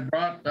that had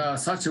brought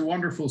such a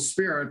wonderful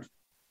spirit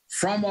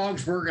from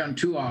Augsburg and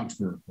to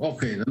Augsburg.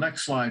 Okay, the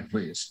next slide,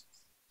 please.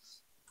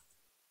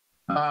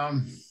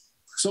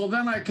 So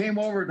then I came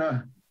over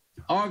to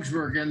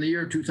Augsburg in the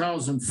year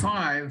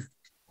 2005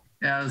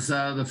 as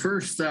the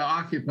first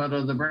occupant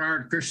of the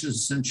Bernard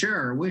Christensen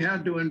chair. We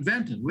had to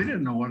invent it. We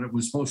didn't know what it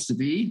was supposed to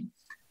be,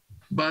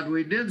 but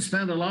we did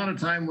spend a lot of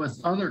time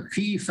with other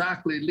key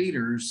faculty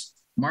leaders.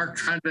 Mark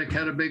Trendick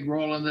had a big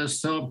role in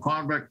this. Philip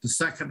Quanbeck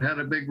II had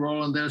a big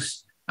role in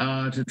this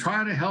to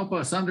try to help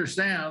us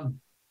understand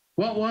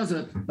what was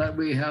it that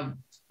we had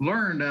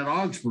learned at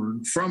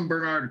Augsburg from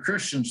Bernard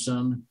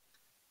Christensen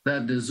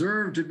that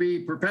deserved to be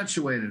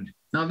perpetuated.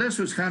 Now, this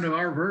was kind of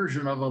our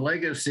version of a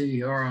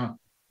legacy or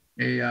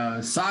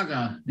a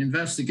saga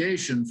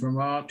investigation from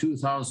about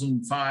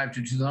 2005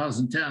 to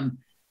 2010,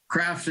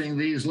 crafting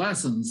these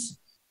lessons.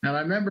 And I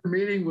remember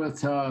meeting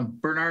with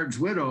Bernard's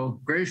widow,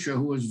 Gracia,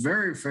 who was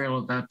very frail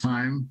at that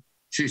time.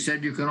 She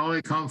said, "You can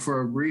only come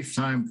for a brief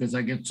time because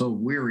I get so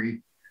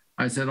weary."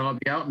 I said, "I'll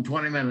be out in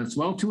 20 minutes.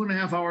 Well,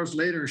 2.5 hours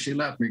later, she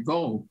let me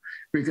go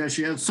because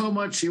she had so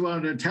much she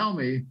wanted to tell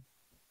me.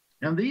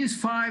 And these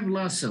 5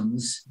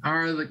 lessons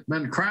are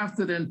been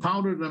crafted and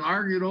pounded and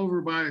argued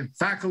over by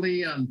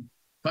faculty, and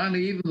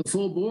finally even the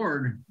full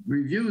board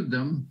reviewed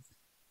them.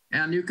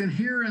 And you can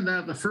hear in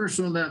that, the first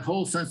one, that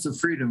whole sense of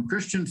freedom.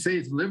 Christian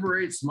faith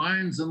liberates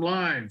minds and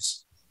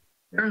lives.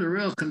 There's a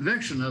real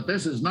conviction that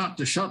this is not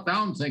to shut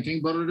down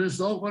thinking, but it is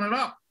to open it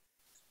up.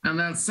 And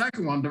that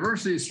second one,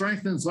 diversity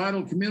strengthens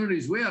vital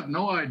communities. We had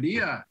no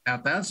idea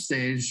at that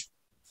stage,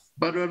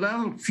 but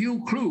a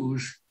few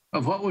clues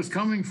of what was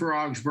coming for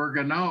Augsburg,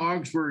 and now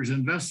Augsburg's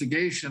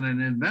investigation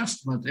and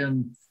investment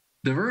in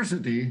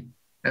diversity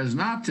as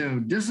not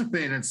to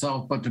dissipate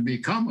itself, but to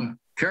become a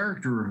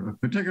character, a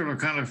particular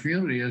kind of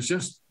community, is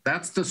just,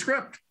 that's the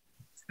script.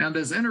 And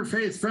as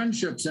interfaith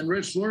friendships and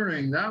rich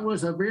learning, that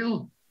was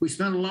we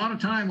spent a lot of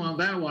time on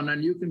that one.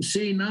 And you can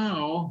see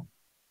now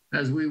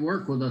as we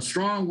work with a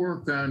strong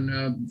work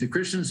on the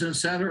Christensen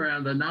Center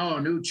and now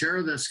a new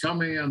chair that's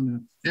coming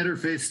in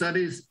interfaith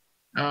studies,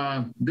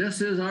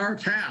 this is our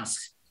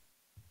task.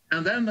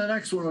 And then the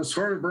next one was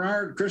sort of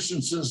Bernard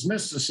Christensen's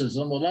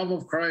mysticism. The love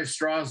of Christ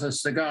draws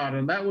us to God.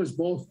 And that was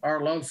both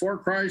our love for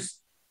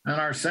Christ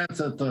and our sense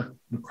that the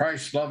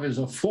Christ love is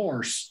a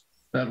force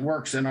that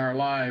works in our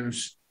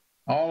lives,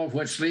 all of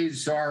which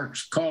leads to our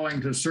calling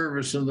to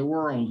service in the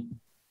world.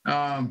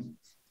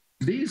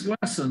 These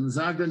lessons,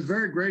 I've been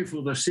very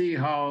grateful to see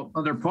how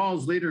under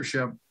Paul's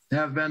leadership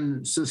have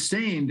been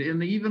sustained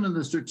even in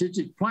the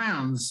strategic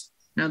plans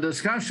and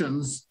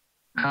discussions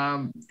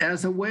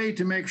as a way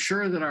to make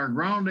sure that our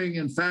grounding,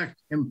 in fact,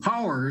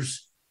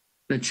 empowers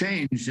the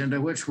change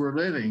into which we're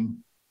living,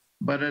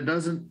 but it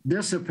doesn't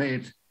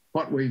dissipate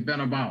what we've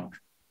been about.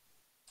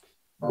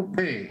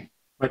 Okay.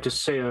 I'd like to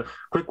say a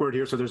quick word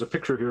here. So there's a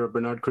picture here of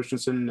Bernard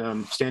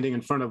Christensen standing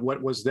in front of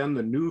what was then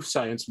the new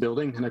science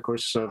building. And of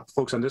course,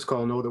 folks on this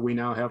call know that we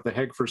now have the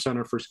Hegfer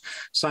Center for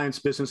Science,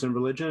 Business, and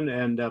Religion.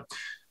 And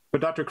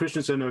but Dr.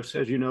 Christensen, as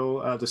you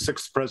know, the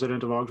 6th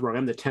president of Augsburg,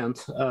 I'm the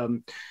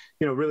 10th,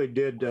 really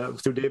did,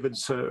 through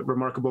David's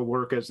remarkable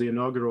work as the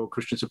inaugural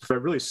Christensen professor,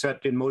 really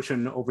set in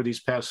motion over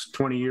these past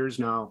 20 years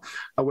now,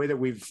 a way that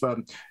we've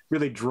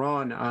really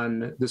drawn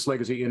on this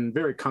legacy in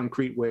very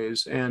concrete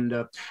ways. And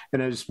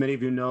as many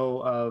of you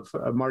know,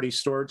 Martha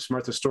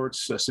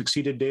Stortz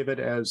succeeded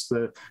David as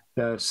the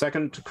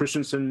second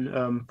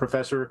Christensen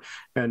professor,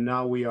 and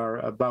now we are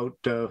about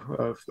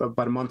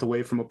a month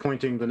away from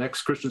appointing the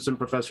next Christensen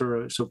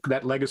professor. So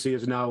that legacy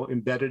is now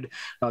embedded.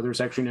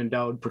 There's actually an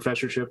endowed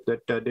professorship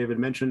that David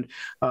mentioned.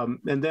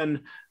 And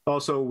then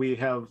also we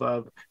have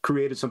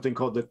created something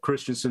called the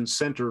Christensen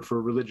Center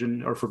for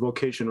Religion, or for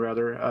Vocation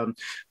rather,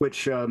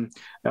 which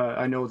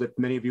I know that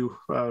many of you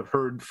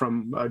heard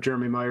from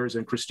Jeremy Myers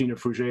and Christina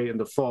Fouget in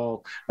the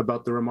fall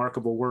about the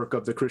remarkable work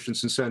of the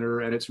Christensen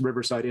Center and its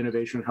Riverside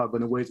Innovation Hub,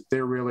 and the way that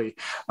they're really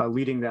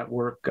leading that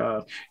work,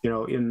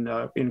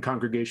 in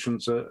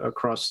congregations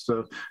across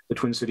the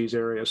Twin Cities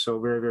area. So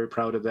very, very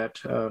proud of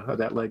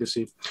that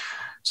legacy.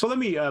 So let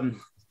me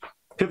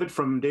pivot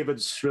from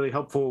David's really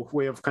helpful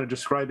way of kind of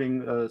describing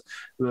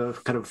the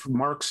kind of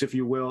marks, if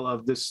you will,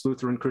 of this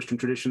Lutheran Christian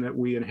tradition that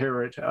we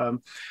inherit, to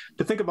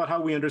think about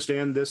how we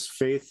understand this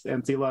faith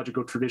and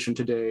theological tradition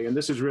today. And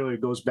this really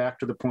goes back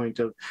to the point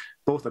of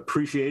both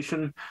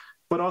appreciation,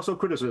 but also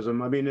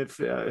criticism. I mean,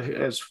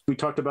 as we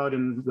talked about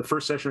in the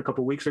first session a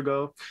couple of weeks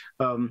ago,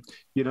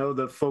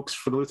 the folks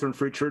for the Lutheran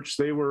Free Church,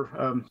 they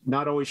were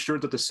not always sure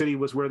that the city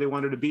was where they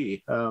wanted to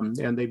be.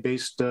 And they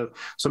based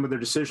some of their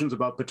decisions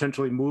about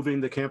potentially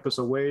moving the campus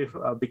away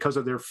because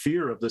of their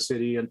fear of the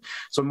city. And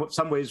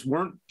some ways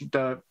weren't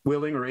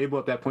willing or able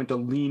at that point to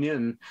lean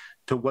in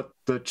to what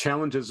the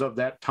challenges of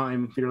that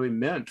time really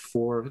meant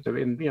for,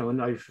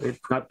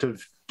 not to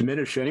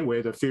diminish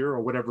anyway the fear or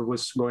whatever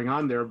was going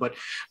on there, but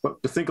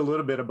to think a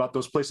little bit about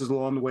those places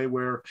along the way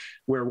where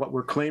what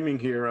we're claiming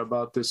here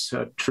about this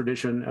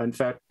tradition, in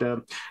fact,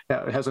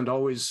 hasn't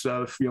always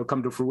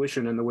come to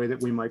fruition in the way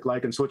that we might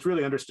like. And so it's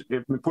really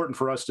important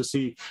for us to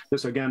see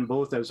this again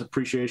both as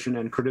appreciation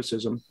and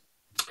criticism.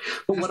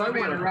 But what I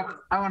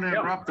want to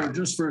interrupt there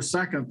just for a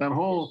second. That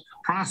whole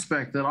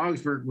prospect that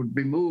Augsburg would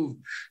be moved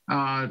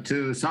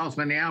to South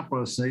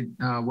Minneapolis,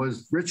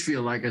 was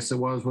Richfield, I guess it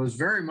was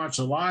very much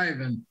alive,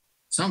 and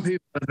some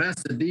people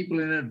invested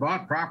deeply in it,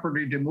 bought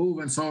property to move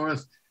and so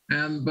forth.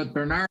 But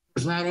Bernard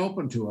was not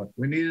open to it.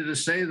 We needed to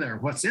stay there.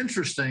 What's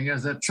interesting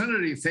is that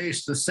Trinity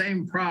faced the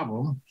same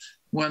problem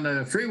when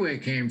the freeway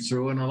came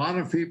through, and a lot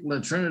of people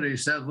at Trinity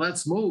said,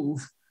 "Let's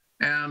move."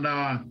 And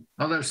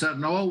others said,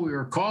 "No, we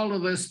were called to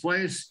this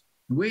place.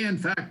 We, in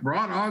fact,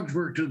 brought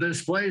Augsburg to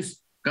this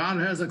place. God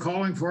has a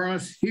calling for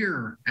us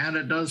here, and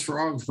it does for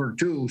Augsburg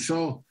too."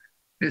 So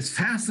it's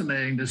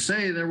fascinating to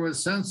say there was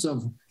a sense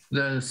of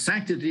the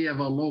sanctity of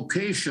a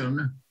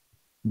location,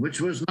 which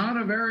was not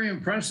a very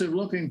impressive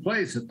looking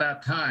place at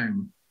that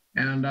time.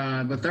 And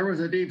but there was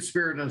a deep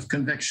spirit of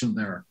conviction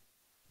there.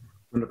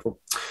 Wonderful.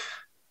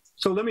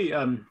 So let me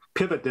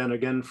pivot then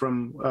again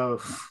from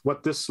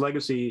what this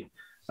legacy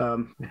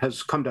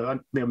has come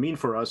to mean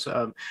for us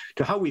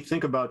to how we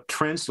think about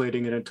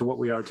translating it into what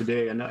we are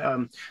today.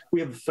 And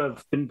we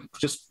have been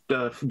just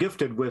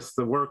gifted with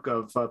the work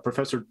of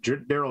Professor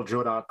Daryl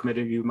Jodock.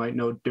 Many of you might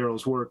know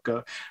Daryl's work.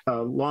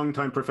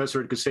 Longtime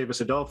professor at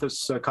Gustavus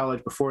Adolphus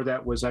College. Before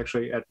that was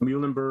actually at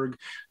Muhlenberg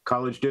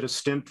College. Did a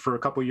stint for a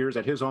couple of years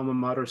at his alma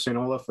mater, St.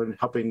 Olaf, and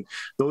helping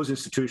those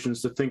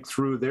institutions to think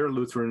through their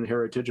Lutheran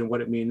heritage and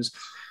what it means.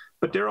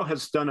 But Daryl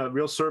has done a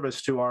real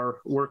service to our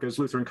work as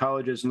Lutheran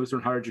colleges and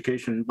Lutheran higher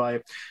education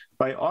by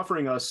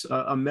offering us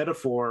a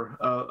metaphor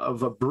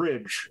of a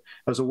bridge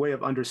as a way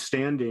of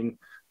understanding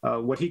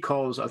what he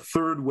calls a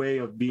third way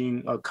of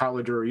being a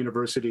college or a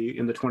university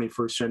in the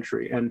 21st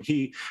century. And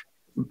he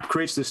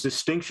creates this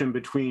distinction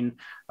between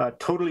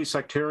totally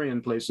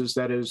sectarian places,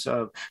 that is,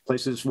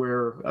 places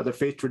where the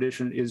faith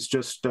tradition is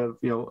just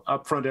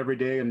up front every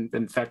day, and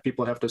in fact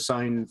people have to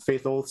sign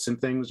faith oaths and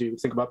things. You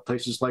think about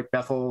places like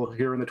Bethel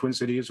here in the Twin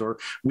Cities, or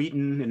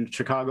Wheaton in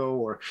Chicago,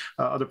 or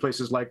other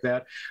places like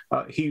that.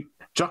 He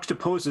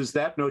juxtaposes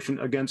that notion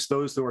against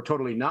those that are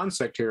totally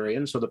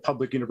non-sectarian, so the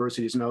public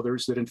universities and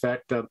others that in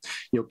fact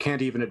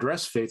can't even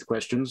address faith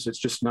questions. It's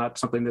just not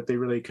something that they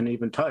really can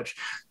even touch.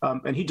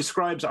 And he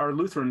describes our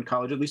Lutheran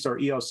college, at least our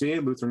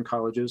ELCA Lutheran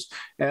colleges,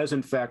 as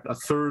in fact a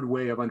third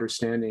way of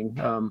understanding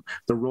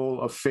the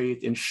role of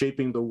faith in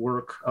shaping the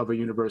work of a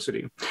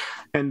university.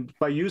 And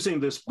by using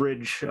this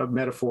bridge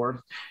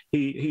metaphor,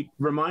 he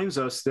reminds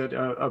us that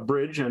a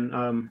bridge,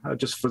 and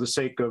just for the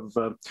sake of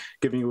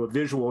giving you a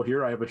visual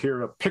here, I have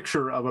here a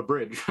picture of a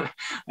bridge.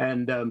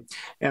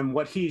 and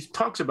what he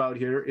talks about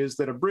here is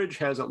that a bridge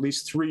has at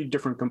least three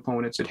different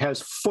components. It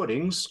has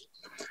footings,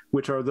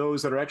 which are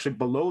those that are actually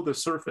below the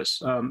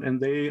surface. And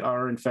they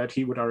are, in fact,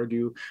 he would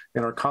argue,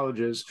 in our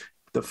colleges,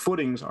 the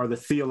footings are the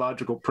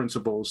theological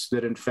principles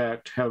that, in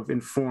fact, have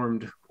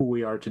informed who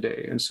we are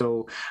today. And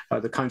so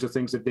the kinds of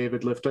things that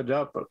David lifted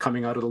up,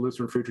 coming out of the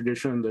Lutheran free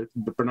tradition, the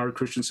Bernard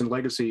Christensen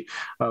legacy,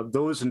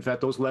 those, in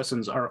fact, those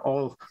lessons are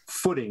all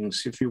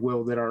footings, if you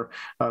will, that are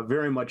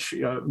very much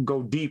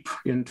go deep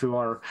into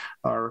our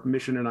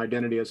mission and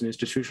identity as an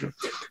institution.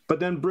 But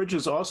then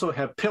bridges also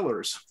have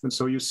pillars. And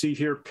so you see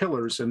here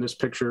pillars in this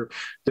picture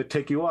that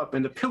take you up.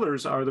 And the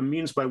pillars are the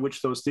means by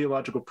which those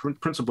theological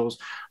principles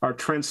are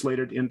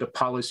translated into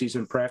policies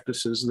and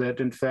practices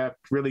that, in fact,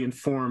 really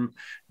inform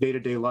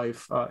day-to-day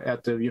life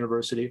at the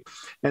university.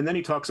 And then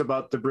he talks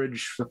about the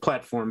bridge, the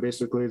platform,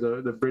 basically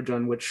the bridge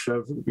on which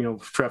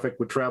traffic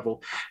would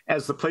travel,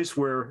 as the place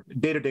where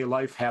day-to-day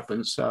life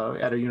happens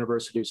at a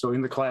university. So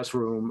in the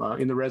classroom,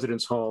 in the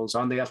residence halls,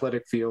 on the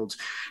athletic fields.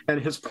 And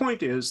his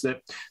point is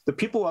that the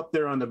people up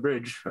there on the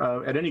bridge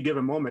at any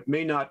given moment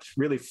may not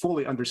really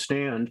fully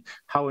understand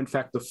how, in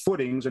fact, the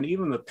footings and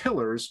even the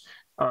pillars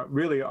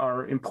really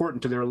are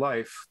important to their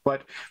life.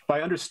 But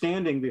by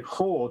understanding the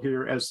whole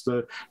here as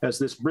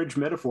this bridge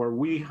metaphor,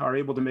 we are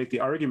able to make the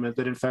argument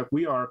that, in fact,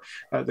 we are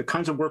the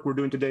kinds of work we're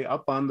doing today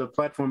up on the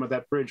platform of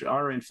that bridge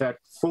are, in fact,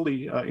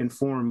 fully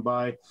informed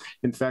by,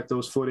 in fact,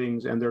 those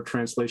footings and their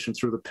translation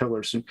through the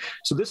pillars. And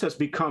so this has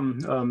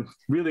become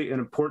really an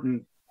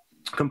important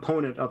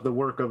component of the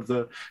work of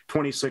the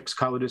 26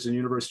 colleges and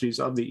universities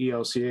of the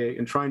ELCA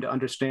in trying to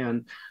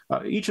understand,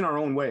 each in our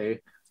own way,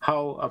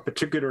 how a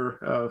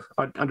particular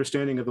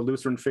understanding of the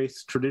Lutheran faith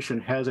tradition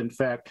has, in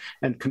fact,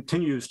 and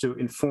continues to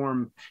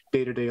inform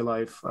day-to-day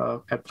life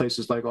at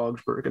places like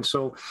Augsburg. And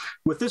so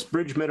with this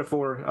bridge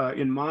metaphor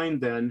in mind,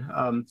 then,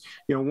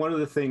 one of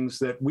the things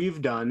that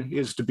we've done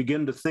is to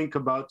begin to think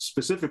about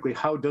specifically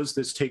how does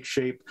this take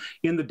shape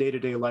in the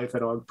day-to-day life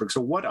at Augsburg. So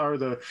what are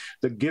the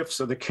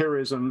gifts or the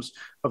charisms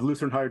of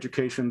Lutheran higher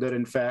education that,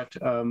 in fact,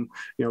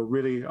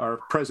 really are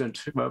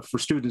present for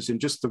students in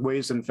just the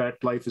ways, in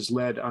fact, life is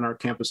led on our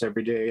campus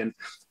every day. And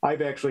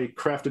I've actually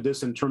crafted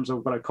this in terms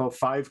of what I call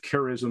 5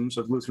 charisms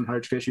of Lutheran higher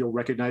education. You'll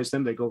recognize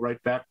them. They go right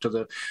back to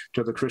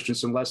the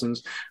Christensen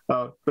lessons.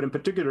 But in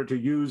particular, to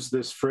use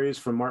this phrase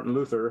from Martin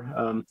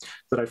Luther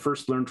that I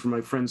first learned from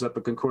my friends up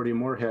at Concordia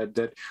Moorhead,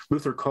 that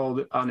Luther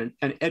called on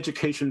an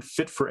education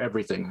fit for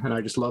everything. And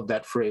I just love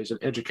that phrase, an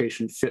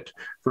education fit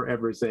for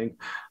everything.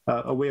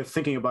 A way of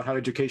thinking about how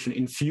education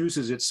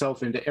infuses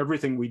itself into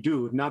everything we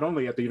do, not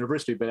only at the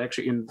university, but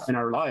actually in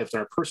our lives, in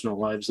our personal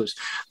lives.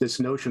 This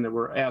notion that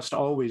we're asked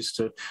always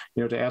to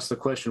ask the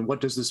question,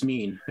 what does this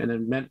mean? And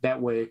then meant that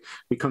way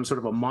becomes sort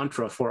of a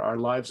mantra for our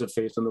lives of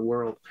faith in the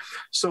world.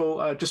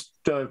 So just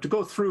to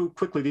go through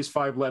quickly these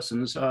 5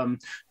 lessons.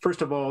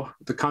 First of all,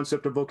 the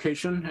concept of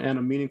vocation and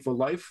a meaningful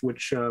life,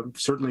 which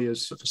certainly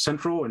is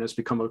central and has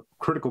become a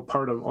critical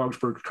part of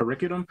Augsburg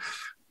curriculum.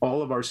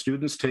 All of our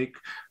students take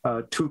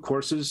 2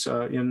 courses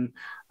in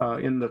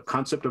the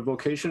concept of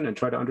vocation and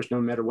try to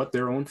understand, no matter what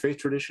their own faith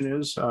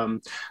tradition is.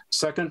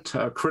 Second,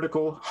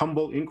 critical,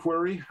 humble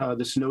inquiry,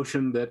 this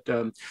notion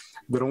that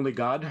only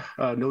God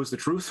knows the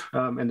truth,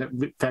 and that,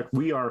 in fact,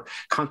 we are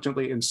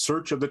constantly in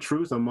search of the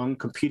truth among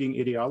competing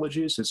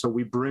ideologies. And so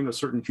we bring a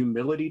certain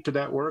humility to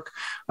that work,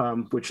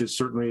 which is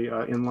certainly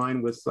in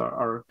line with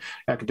our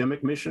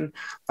academic mission.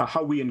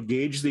 How we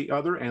engage the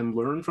other and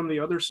learn from the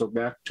other. So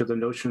back to the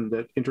notion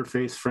that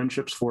interfaith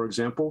friendships, for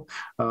example,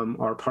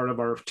 are part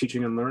of our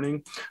teaching and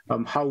learning.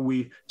 How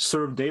we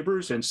serve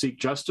neighbors and seek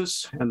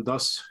justice, and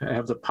thus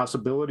have the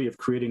possibility of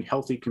creating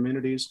healthy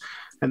communities.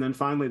 And then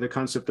finally, the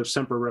concept of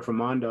semper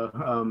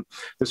reformanda,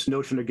 this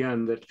notion,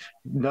 again, that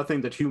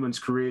nothing that humans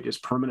create is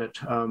permanent,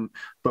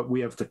 but we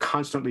have to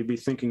constantly be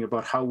thinking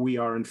about how we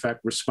are, in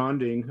fact,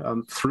 responding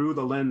through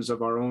the lens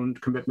of our own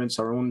commitments,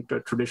 our own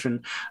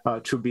tradition,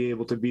 to be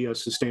able to be a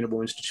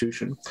sustainable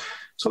institution.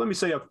 So let me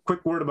say a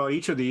quick word about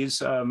each of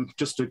these,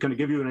 just to kind of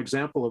give you an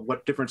example of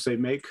what difference they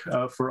make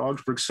for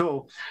Augsburg.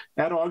 So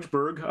at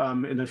Augsburg,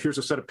 and here's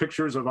a set of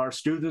pictures of our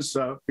students,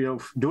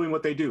 doing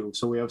what they do.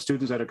 So we have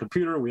students at a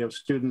computer, we have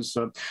students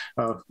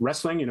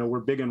wrestling. We're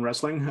big in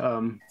wrestling.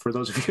 For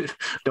those of you who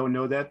don't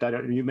know that,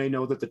 you may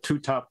know that the two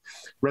top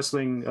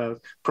wrestling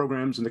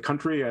programs in the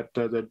country at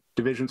the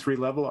Division III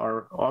level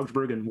are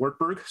Augsburg and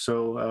Wartburg.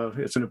 So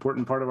it's an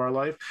important part of our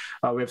life.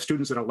 We have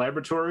students in a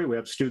laboratory. We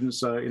have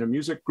students in a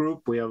music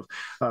group. We have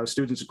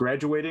students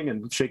graduating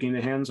and shaking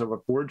the hands of a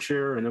board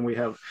chair. And then we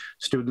have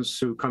students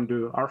who come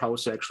to our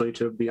house actually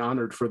to be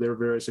honored for their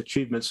various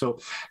achievements. So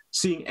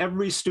seeing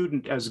every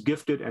student as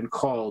gifted and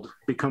called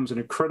becomes an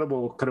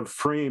incredible kind of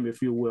frame,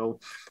 if you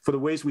will, for the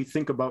ways we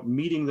think about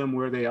meeting them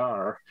where they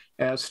are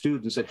as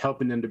students and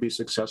helping them to be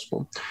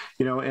successful.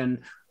 And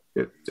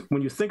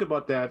when you think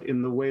about that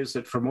in the ways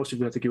that for most of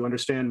you, I think you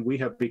understand, we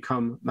have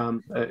become,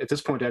 at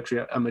this point,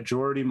 actually a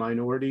majority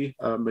minority,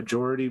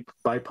 majority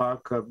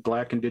BIPOC,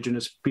 Black,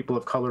 Indigenous, people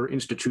of color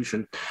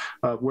institution,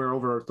 where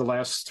over the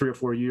last 3 or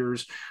 4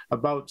 years,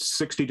 about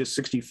 60 to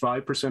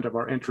 65% of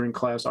our entering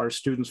class are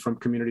students from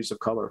communities of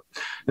color.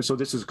 And so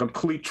this is a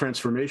complete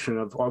transformation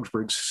of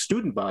Augsburg's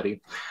student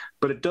body,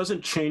 but it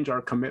doesn't change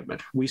our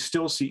commitment. We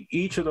still see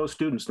each of those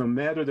students, no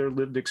matter their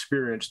lived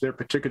experience, their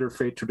particular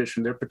faith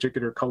tradition, their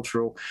particular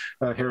cultural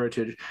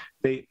heritage,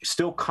 they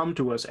still come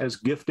to us as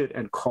gifted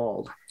and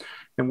called.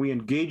 And we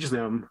engage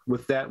them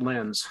with that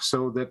lens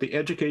so that the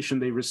education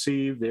they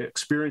receive, the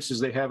experiences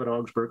they have at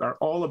Augsburg are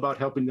all about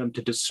helping them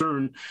to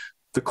discern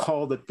the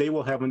call that they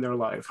will have in their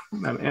life.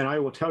 And I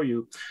will tell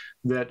you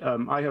that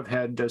I have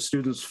had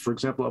students, for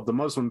example, of the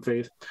Muslim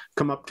faith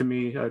come up to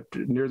me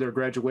near their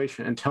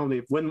graduation and tell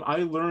me, when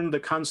I learned the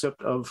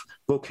concept of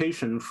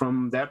vocation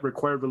from that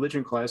required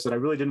religion class that I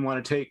really didn't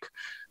want to take,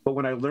 but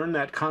when I learned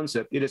that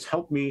concept, it has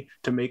helped me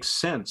to make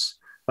sense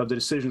of the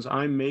decisions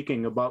I'm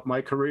making about my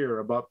career,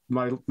 about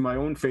my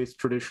own faith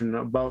tradition,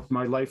 about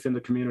my life in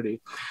the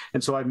community.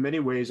 And so in many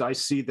ways, I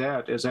see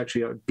that as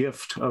actually a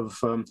gift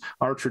of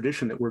our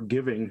tradition that we're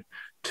giving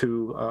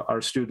to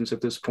our students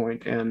at this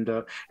point. And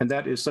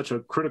that is such a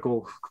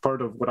critical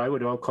part of what I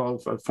would all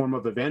call a form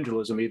of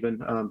evangelism,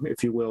 even,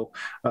 if you will,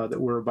 that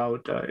we're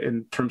about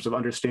in terms of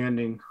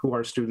understanding who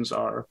our students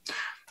are.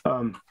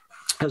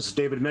 As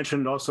David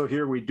mentioned, also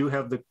here, we do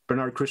have the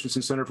Bernard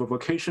Christensen Center for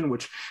Vocation,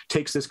 which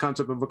takes this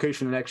concept of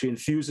vocation and actually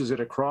infuses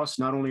it across,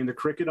 not only in the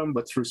curriculum,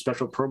 but through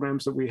special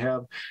programs that we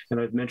have. And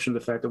I've mentioned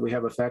the fact that we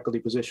have a faculty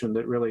position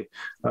that really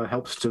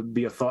helps to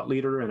be a thought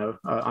leader and an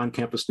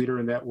on-campus leader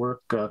in that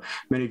work.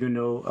 Many of you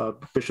know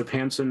Bishop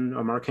Hansen,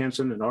 Mark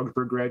Hansen, an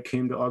Augsburg grad,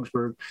 came to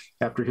Augsburg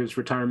after his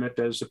retirement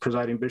as a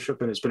presiding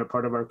bishop and has been a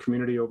part of our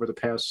community over the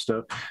past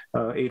 8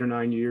 or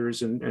 9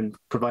 years and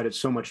provided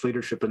so much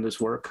leadership in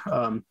this work.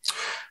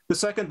 The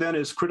second then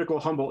is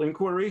critical, humble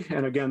inquiry.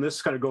 And again,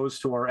 this kind of goes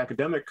to our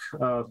academic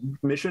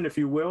mission, if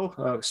you will,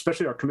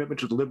 especially our commitment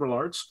to the liberal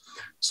arts.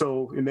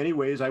 So in many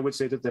ways, I would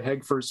say that the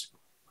Hegfors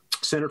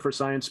Center for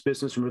Science,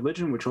 Business, and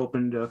Religion, which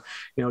opened,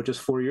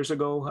 just 4 years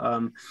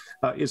ago,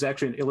 is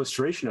actually an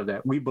illustration of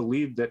that. We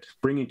believe that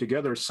bringing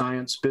together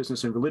science,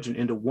 business, and religion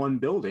into one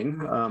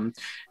building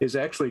is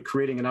actually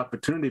creating an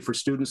opportunity for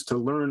students to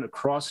learn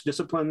across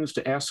disciplines,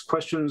 to ask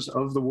questions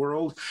of the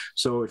world.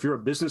 So if you're a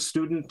business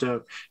student,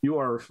 you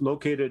are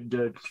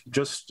located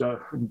just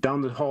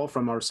down the hall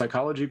from our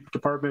psychology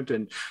department,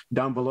 and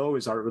down below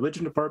is our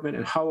religion department,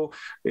 and how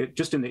it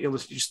just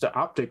the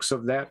optics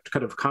of that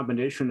kind of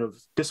combination of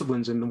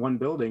disciplines in the one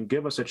building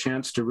give us a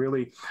chance to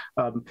really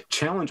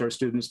challenge our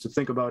students to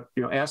think about,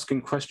 asking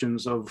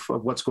questions of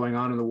what's going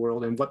on in the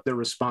world and what their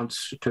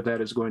response to that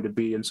is going to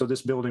be. And so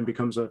this building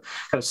becomes a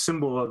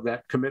symbol of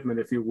that commitment,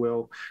 if you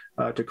will,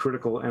 to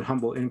critical and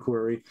humble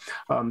inquiry.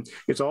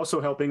 It's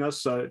also helping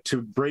us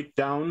to break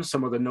down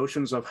some of the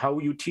notions of how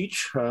you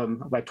teach.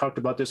 I talked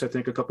about this, I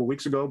think, a couple of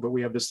weeks ago, but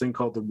we have this thing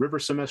called the river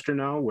semester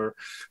now, where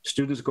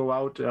students go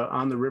out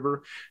on the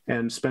river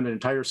and spend an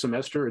entire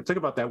semester. And think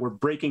about that. We're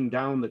breaking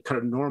down the kind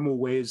of normal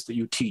ways that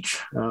you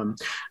teach.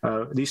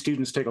 These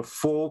students take a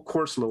full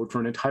course load for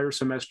an entire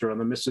semester on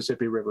the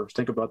Mississippi River.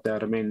 Think about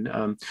that. I mean,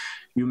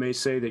 you may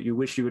say that you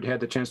wish you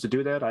had the chance to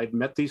do that. I'd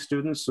met these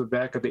students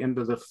back at the end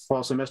of the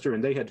fall semester,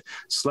 and they had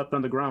slept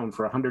on the ground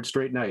for 100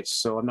 straight nights.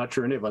 So I'm not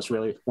sure any of us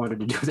really wanted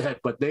to do that,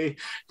 but they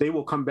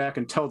will come back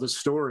and tell the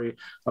story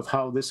of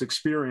how this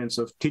experience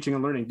of teaching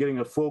and learning, getting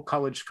a full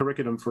college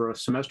curriculum for a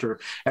semester,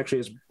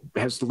 actually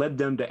has led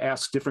them to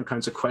ask different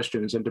kinds of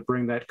questions and to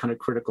bring that kind of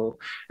critical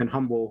and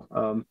humble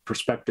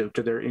perspective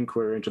to their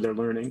inquiry and to their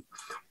learning.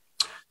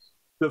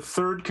 The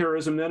third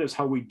charism then is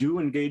how we do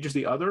engage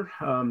the other.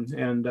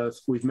 And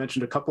we've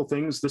mentioned a couple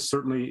things. This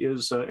certainly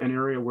is an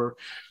area where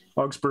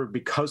Augsburg,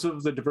 because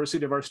of the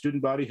diversity of our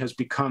student body, has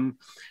become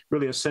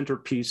really a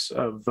centerpiece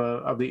of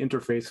the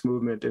interfaith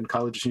movement in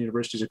colleges and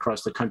universities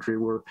across the country.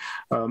 We're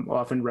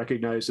often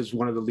recognized as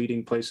one of the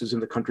leading places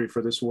in the country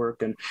for this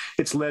work. And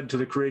it's led to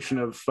the creation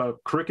of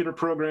curricular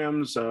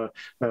programs,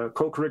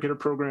 co-curricular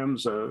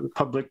programs,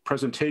 public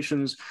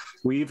presentations.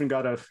 We even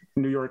got a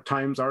New York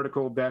Times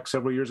article back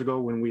several years ago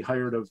when we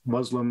hired a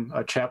Muslim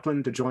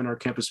chaplain to join our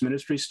campus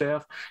ministry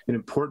staff, an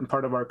important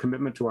part of our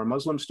commitment to our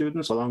Muslim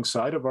students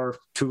alongside of our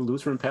 2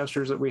 Lutheran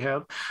pastors that we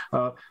have.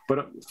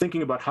 But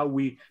thinking about how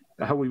we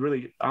how we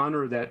really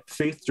honor that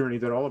faith journey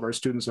that all of our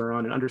students are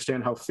on and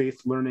understand how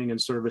faith, learning,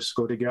 and service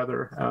go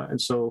together. And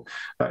so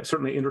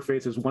certainly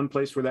interfaith is one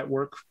place where that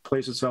work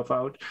plays itself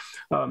out.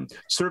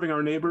 Serving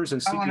our neighbors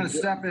and seeking— I want to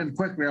step in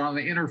quickly on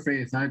the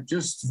interfaith.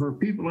 Just for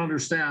people to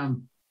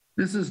understand,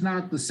 this is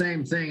not the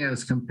same thing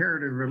as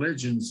comparative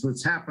religions,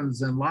 which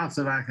happens in lots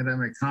of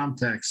academic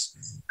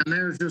contexts. And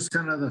there's just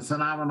kind of the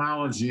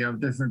phenomenology of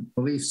different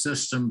belief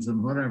systems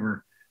and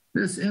whatever.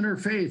 This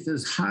interfaith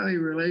is highly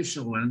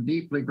relational and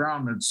deeply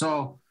grounded.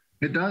 So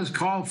it does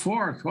call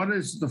forth what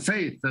is the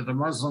faith that the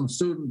Muslim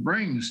student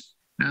brings.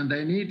 And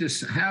they need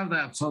to have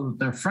that so that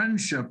their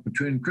friendship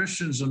between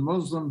Christians and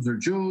Muslims or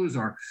Jews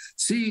or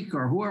Sikh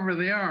or whoever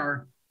they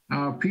are,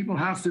 people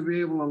have to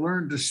be able to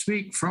learn to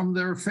speak from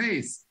their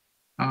faith.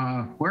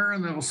 Where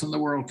else in the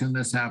world can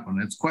this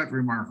happen? It's quite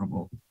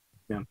remarkable.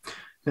 Yeah.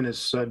 And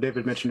as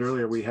David mentioned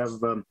earlier, we have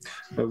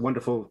a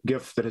wonderful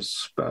gift that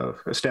has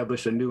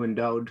established a new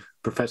endowed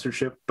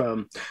professorship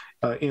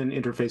in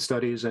interfaith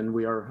studies, and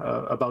we are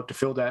about to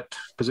fill that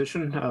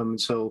position.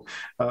 So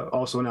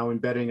also now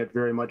embedding it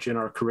very much in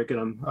our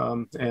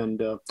curriculum,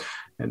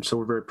 and so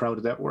we're very proud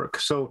of that work.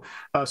 So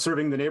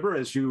serving the neighbor,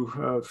 as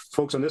you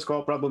folks on this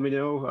call probably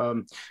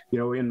know,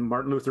 in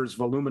Martin Luther's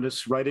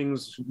voluminous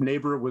writings,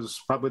 neighbor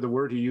was probably the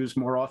word he used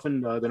more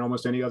often than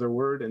almost any other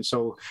word. And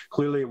so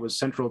clearly it was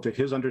central to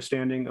his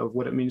understanding of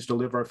what it means to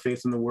live our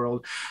faith in the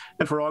world.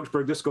 And for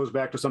Augsburg, this goes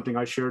back to something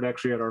I shared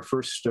actually at our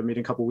first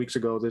meeting a couple of weeks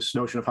ago, this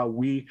notion of how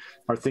we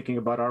are thinking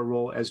about our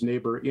role as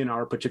neighbor in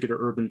our particular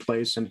urban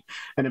place. And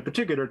in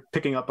particular,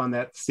 picking up on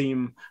that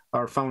theme,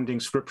 our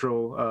founding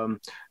scriptural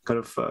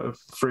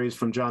phrase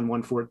from John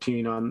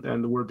 1:14 on,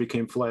 and the word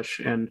became flesh,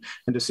 and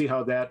to see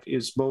how that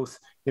is both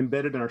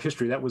embedded in our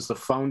history. That was the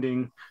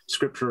founding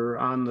scripture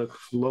on the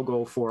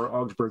logo for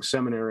Augsburg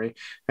Seminary.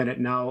 And it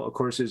now, of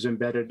course, is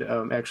embedded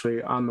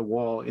actually on the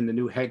wall in the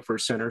new Hagfer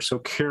Center. So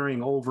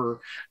carrying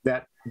over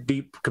that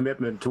deep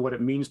commitment to what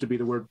it means to be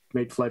the Word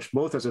made flesh,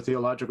 both as a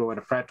theological and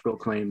a practical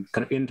claim,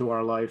 kind of into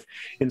our life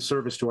in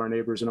service to our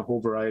neighbors in a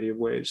whole variety of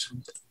ways.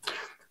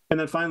 And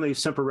then finally,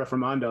 Semper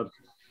Reformanda.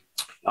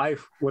 I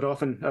would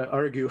often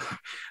argue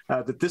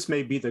that this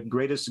may be the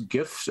greatest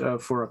gift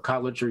for a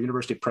college or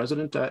university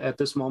president at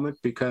this moment,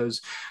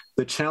 because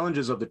the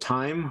challenges of the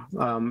time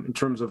in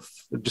terms of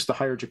just the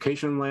higher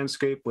education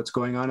landscape, what's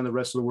going on in the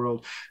rest of the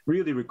world,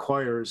 really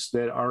requires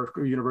that our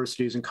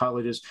universities and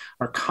colleges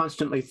are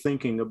constantly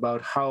thinking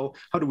about how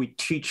do we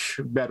teach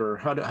better?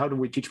 How do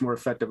we teach more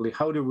effectively?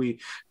 How do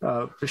we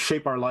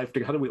shape our life?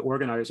 How do we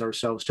organize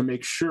ourselves to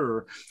make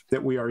sure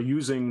that we are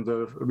using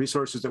the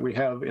resources that we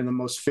have in the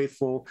most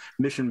faithful,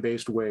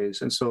 mission-based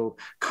ways? And so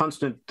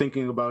constant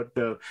thinking about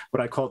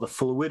what I call the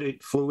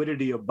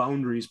fluidity of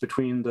boundaries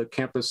between the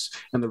campus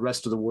and the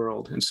rest of the world.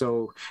 And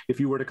so if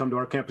you were to come to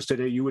our campus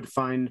today, you would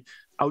find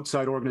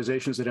outside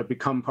organizations that have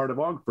become part of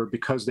Augsburg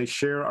because they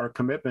share our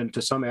commitment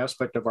to some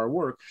aspect of our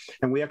work.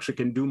 And we actually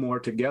can do more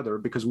together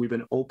because we've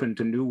been open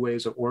to new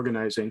ways of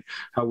organizing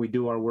how we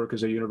do our work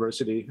as a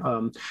university.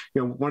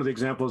 One of the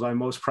examples I'm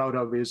most proud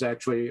of is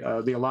actually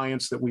the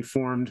alliance that we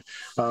formed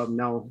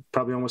now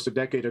probably almost a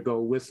decade ago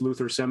with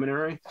Luther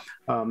Seminary.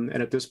 And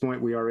at this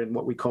point, we are in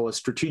what we call a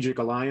strategic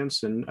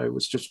alliance. And I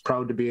was just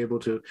proud to be able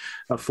to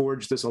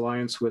forge this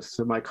alliance with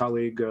my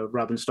colleague,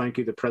 Robin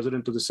Steinke, the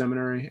president of the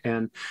seminary.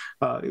 And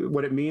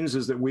what it means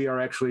is that we are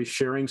actually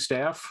sharing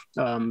staff,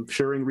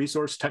 sharing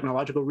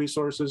technological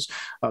resources,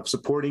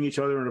 supporting each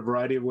other in a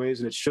variety of ways.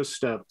 And it's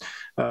just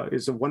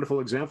is a wonderful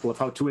example of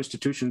how two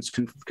institutions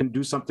can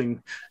do something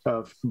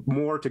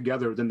more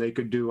together than they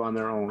could do on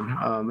their own.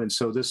 And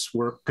so this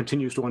work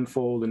continues to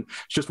unfold. And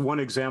it's just one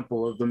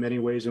example of the many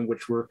ways in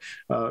which we're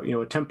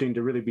attempting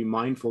to really be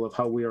mindful of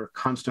how we are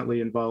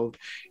constantly involved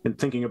in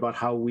thinking about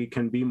how we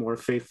can be more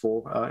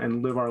faithful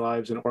and live our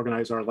lives and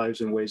organize our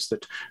lives in ways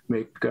that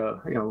make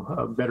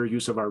a better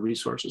use of our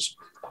resources.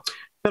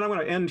 And I'm going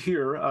to end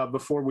here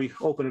before we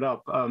open it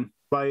up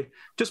by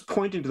just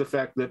pointing to the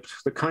fact that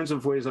the kinds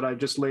of ways that I've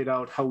just laid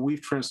out, how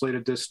we've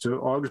translated this to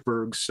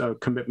Augsburg's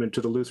commitment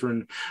to the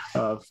Lutheran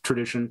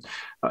tradition,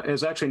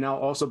 has actually now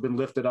also been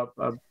lifted up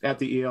at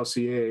the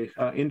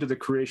ELCA into the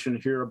creation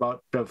here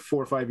about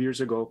 4 or 5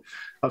 years ago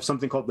of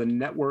something called the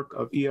Network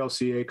of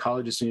ELCA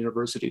Colleges and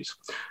Universities.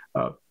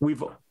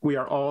 We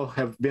are all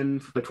have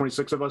been, the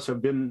 26 of us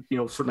have been,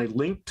 certainly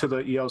linked to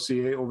the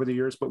ELCA over the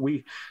years, but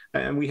we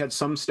had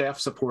some staff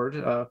support.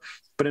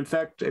 But in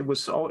fact, it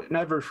was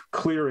never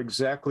clear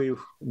exactly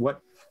what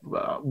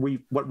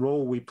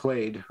role we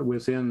played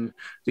within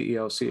the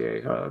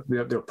ELCA.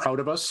 They're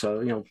proud of us.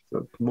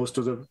 Most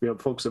of the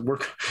folks that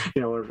work,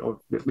 or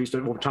at least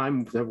over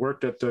time, have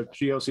worked at the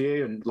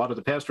ELCA, and a lot of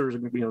the pastors,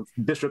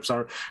 bishops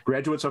are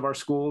graduates of our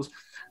schools.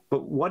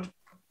 But what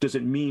does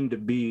it mean to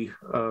be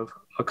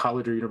a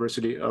college or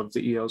university of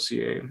the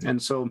ELCA?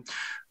 And so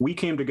we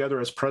came together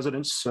as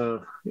presidents,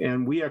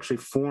 and we actually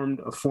formed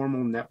a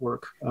formal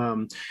network.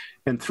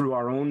 And through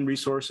our own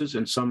resources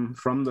and some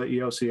from the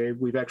ELCA,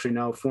 we've actually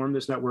now formed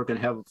this network and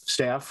have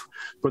staff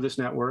for this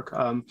network.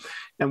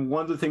 And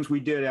one of the things we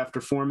did after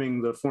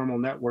forming the formal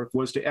network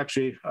was to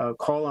actually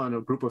call on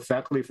a group of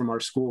faculty from our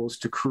schools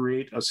to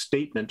create a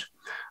statement,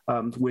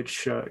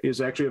 which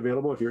is actually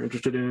available if you're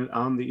interested in it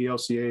on the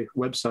ELCA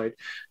website.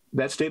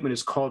 That statement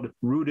is called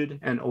Rooted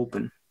and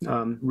Open.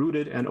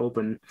 Rooted and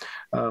Open.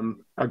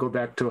 I go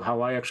back to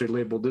how I actually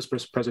labeled this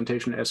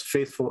presentation as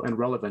faithful and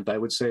relevant. I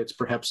would say it's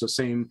perhaps the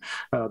same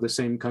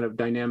kind of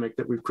dynamic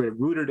that we've created.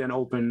 Rooted and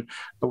open,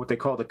 but what they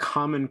call the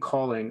common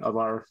calling of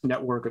our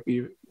network of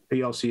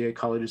ELCA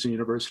colleges and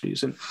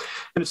universities. And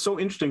it's so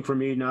interesting for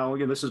me now,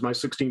 again, this is my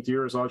 16th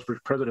year as Augsburg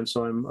president,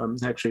 so I'm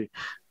actually,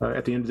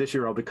 at the end of this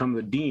year, I'll become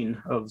the dean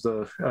of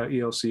the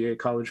ELCA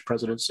college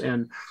presidents.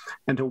 And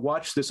to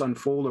watch this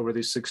unfold over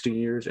these 16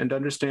 years and to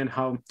understand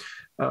how,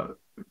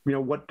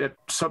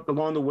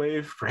 along the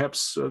way,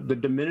 perhaps the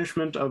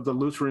diminishment of the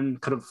Lutheran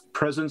kind of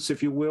presence,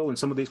 if you will, in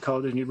some of these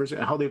colleges and universities,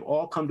 and how they've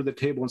all come to the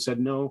table and said,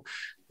 no,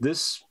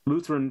 this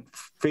Lutheran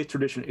faith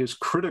tradition is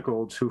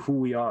critical to who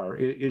we are.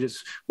 It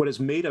is what has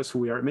made us who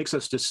we are. It makes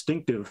us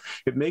distinctive.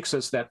 It makes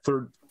us that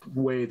third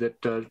way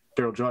that Daryl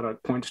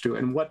Joddock points to.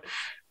 And what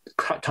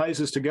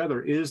ties us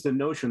together is the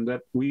notion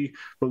that we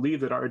believe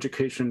that our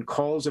education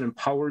calls and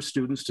empowers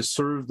students to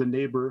serve the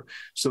neighbor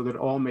so that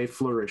all may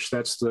flourish.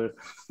 That's the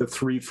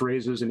three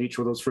phrases, and each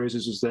of those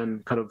phrases is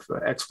then kind of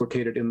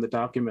explicated in the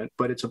document.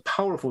 But it's a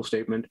powerful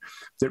statement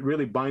that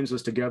really binds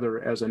us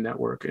together as a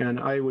network. And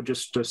I would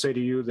just say to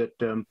you that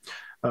the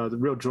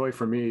real joy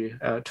for me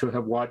to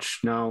have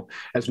watched now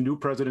as new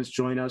presidents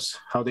join us,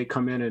 how they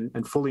come in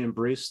and fully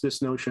embrace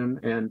this notion,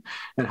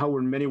 and how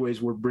in many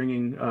ways we're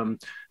bringing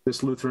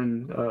this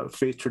Lutheran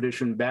faith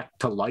tradition back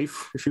to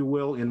life, if you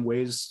will, in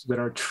ways that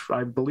are,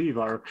 I believe,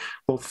 are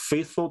both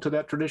faithful to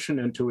that tradition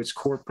and to its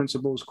core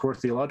principles, core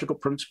theological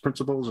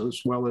principles,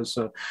 as well as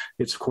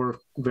its core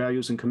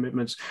values and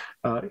commitments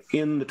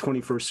in the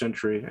 21st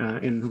century,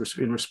 in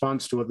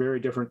response to a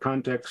very different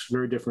context,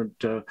 very different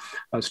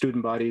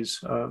student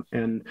bodies,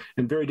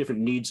 and very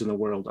different needs in the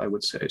world, I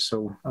would say.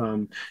 So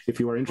if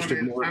you are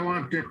interested more... I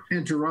want to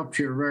interrupt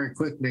here very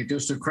quickly,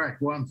 just to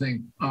correct one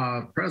thing.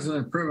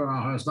 President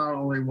Privenow has not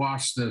only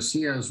watched this,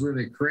 he has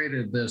really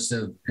created this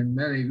in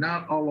many,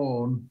 not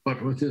alone,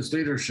 but with his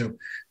leadership.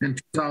 In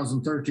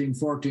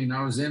 2013-14,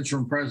 I was the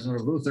interim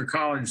president of Luther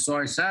College, so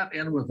I sat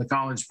in with the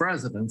college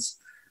presidents,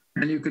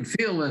 and you could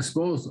feel this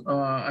both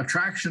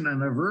attraction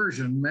and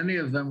aversion. Many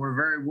of them were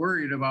very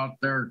worried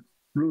about their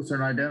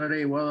Lutheran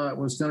identity, whether that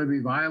was going to be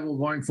viable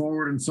going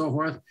forward and so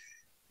forth.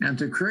 And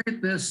to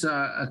create this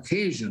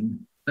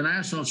occasion, the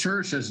National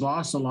Church has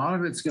lost a lot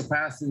of its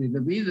capacity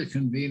to be the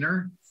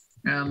convener.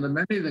 And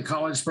many of the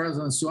college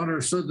presidents who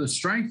understood the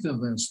strength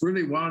of this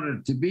really wanted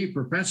it to be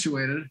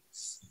perpetuated.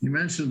 You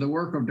mentioned the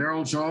work of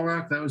Daryl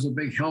Joddock. That was a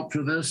big help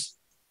to this.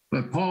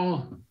 But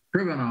Paul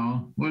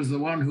Privenow was the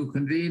one who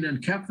convened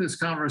and kept this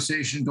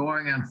conversation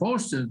going and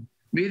hosted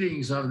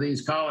meetings of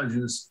these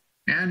colleges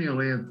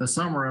annually at the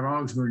summer at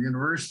Augsburg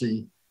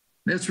University.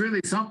 It's really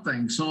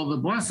something. So the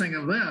blessing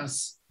of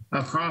this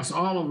across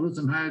all of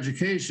Lutheran higher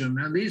education,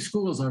 and these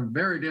schools are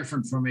very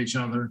different from each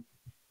other,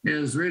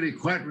 is really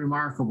quite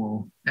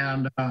remarkable.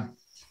 And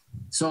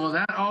so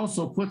that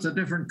also puts a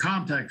different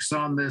context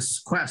on this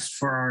quest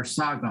for our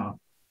saga.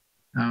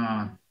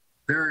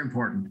 Very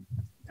important.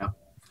 Yeah.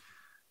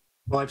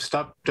 Well, I've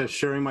stopped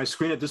sharing my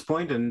screen at this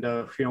point, and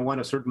want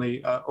to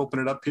certainly open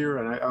it up here.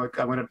 And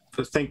I want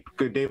to thank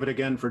David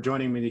again for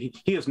joining me.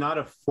 He is not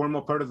a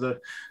formal part of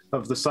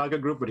the Saga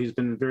group, but he's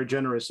been very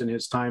generous in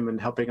his time and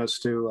helping us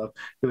to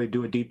really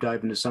do a deep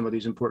dive into some of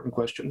these important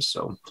questions.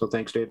 So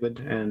thanks, David.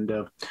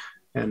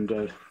 And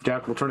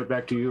Jack, we'll turn it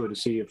back to you to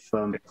see if...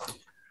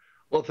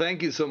 Well,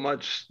 thank you so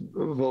much,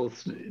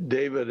 both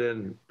David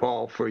and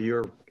Paul, for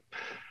your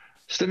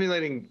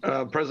stimulating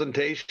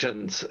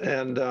presentations.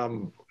 And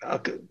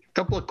a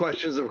couple of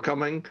questions are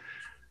coming.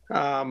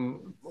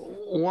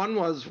 One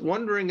was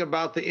wondering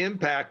about the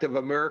impact of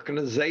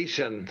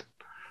Americanization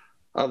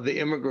of the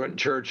immigrant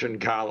church and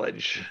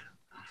college,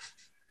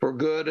 for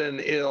good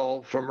and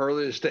ill, from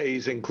earliest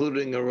days,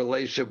 including a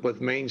relationship with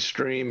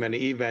mainstream and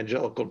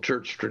evangelical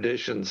church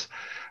traditions.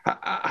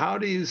 How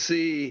do you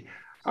see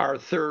our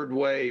third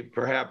way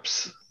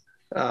perhaps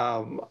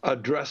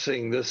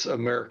addressing this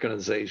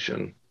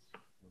Americanization?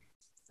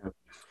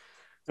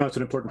 That's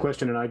an important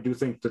question, and I do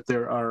think that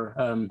there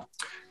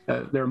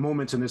are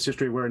moments in this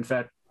history where, in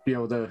fact,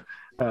 the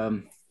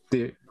kind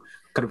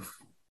of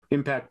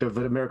impact of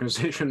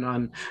Americanization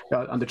on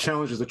the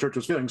challenges the church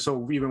was feeling.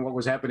 So even what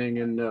was happening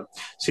in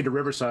Cedar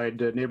Riverside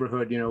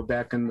neighborhood,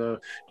 back in the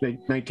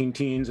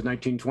 19-teens and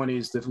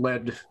 1920s, that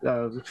led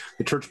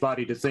the church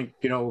body to think,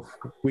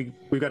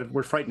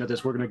 we're frightened of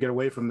this. We're going to get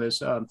away from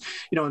this. And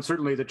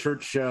certainly the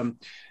church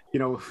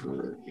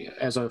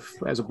as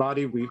a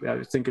body,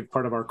 I think it's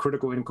part of our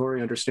critical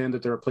inquiry, understand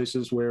that there are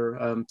places where,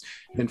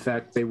 in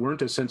fact, they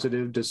weren't as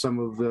sensitive to some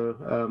of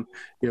the,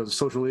 the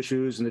social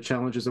issues and the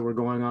challenges that were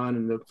going on.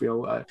 And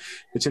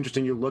it's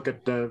interesting. You look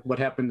at what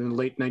happened in the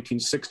late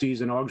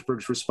 1960s and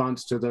Augsburg's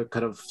response to the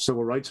kind of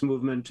civil rights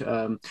movement.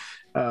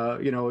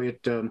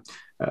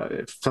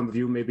 Some of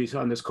you maybe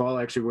on this call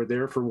actually were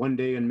there for one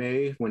day in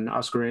May when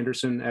Oscar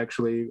Anderson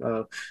actually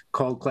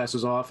called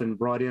classes off and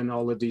brought in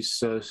all of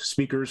these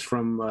speakers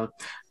from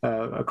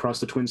across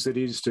the Twin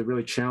Cities to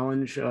really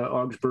challenge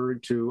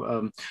Augsburg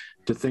to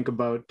think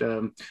about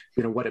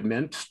what it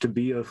meant to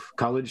be a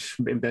college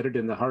embedded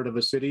in the heart of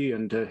a city,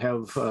 and to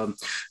have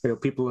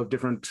people of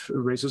different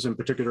races, in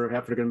particular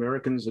African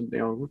Americans,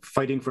 and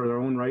fighting for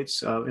their own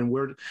rights. And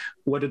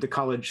what did the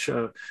college?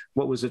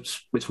 What was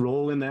its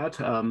role in that?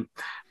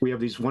 We have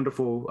these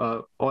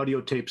wonderful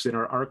audio tapes in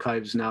our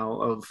archives now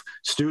of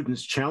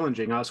students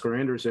challenging Oscar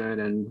Anderson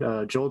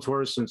and Joel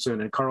Torstenson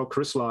and Carl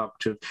Krislock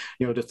to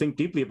think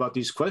deeply about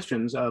these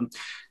questions.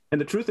 And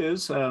the truth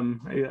is,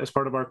 as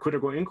part of our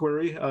critical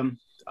inquiry,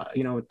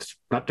 it's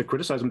not to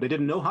criticize them. They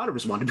didn't know how to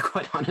respond, to be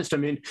quite honest. I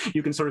mean,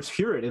 you can sort of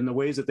hear it in the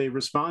ways that they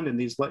respond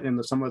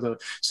in some of the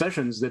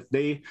sessions that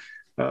they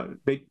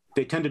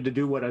tended to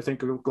do what I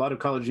think a lot of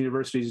college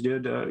universities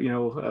did. They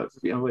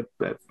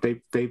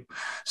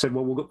said,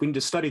 well, we need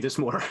to study this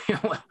more.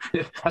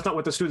 That's not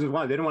what the students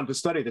wanted. They didn't want to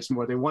study this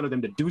more. They wanted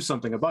them to do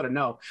something about it.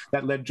 Now,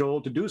 that led Joel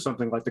to do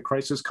something like the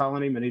Crisis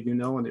Colony. Many of you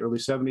know in the early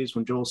 70s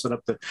when Joel set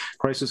up the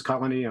Crisis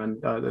Colony on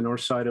the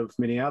north side of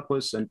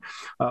Minneapolis. And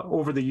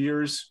over the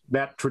years,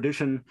 that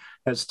tradition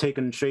has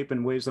taken shape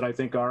in ways that I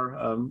think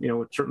are,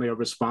 certainly a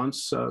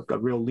response, a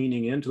real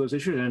leaning into those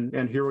issues.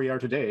 And here we are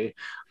today.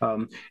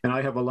 And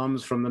I have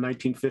alums from the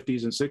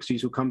 1950s and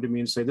 60s who come to me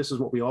and say, this is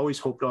what we always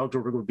hoped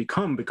Augsburg would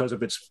become because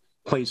of its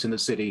place in the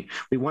city.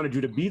 We wanted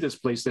you to be this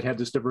place that had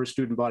this diverse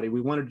student body.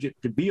 We wanted you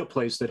to be a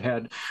place that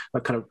had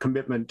a kind of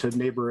commitment to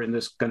neighbor in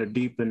this kind of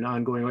deep and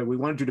ongoing way. We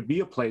wanted you to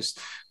be a place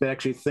that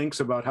actually thinks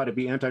about how to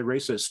be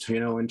anti-racist,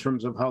 in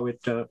terms of how it,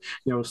 a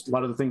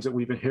lot of the things that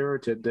we've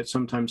inherited that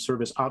sometimes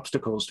serve as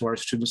obstacles to our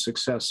students'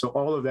 success. So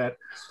all of that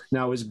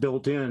now is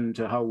built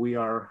into how we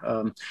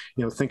are,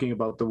 thinking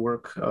about the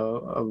work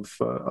of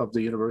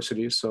the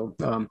university. So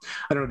I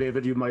don't know,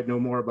 David, you might know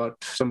more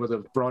about some of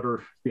the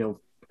broader,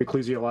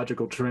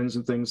 ecclesiological trends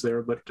and things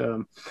there, but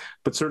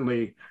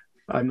certainly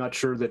I'm not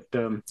sure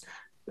that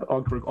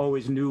Augsburg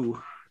always knew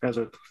as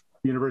a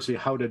university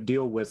how to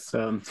deal with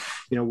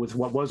with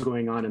what was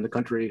going on in the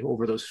country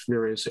over those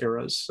various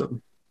eras.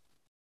 So.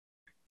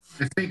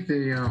 I think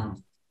the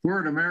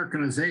word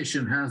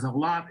Americanization has a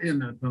lot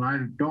in it, and I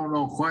don't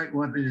know quite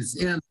what is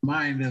in the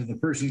mind of the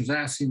person who's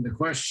asking the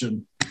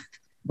question.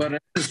 But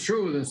it's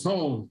true, this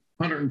whole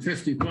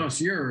 150 plus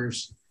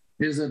years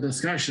is a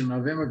discussion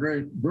of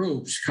immigrant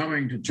groups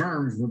coming to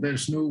terms with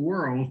this new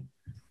world.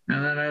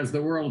 And then as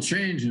the world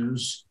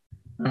changes,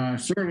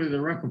 certainly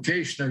the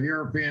replication of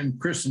European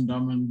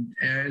Christendom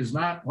is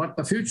not what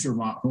the future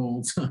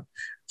holds.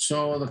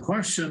 So the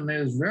question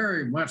is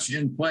very much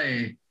in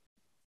play,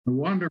 a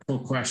wonderful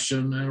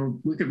question. And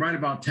we could write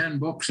about 10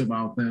 books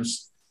about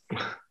this.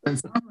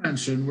 As I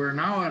mentioned, we're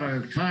now at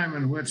a time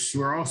in which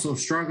we're also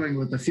struggling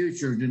with the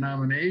future of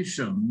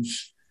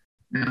denominations.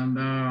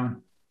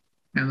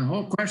 And the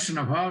whole question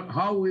of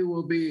how we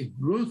will be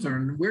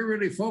Lutheran, we're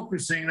really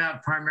focusing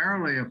that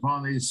primarily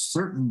upon these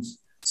certain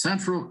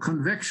central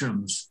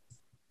convictions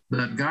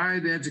that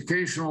guide the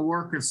educational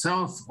work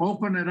itself,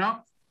 open it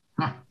up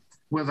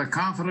with the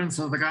confidence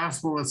of the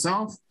gospel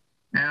itself.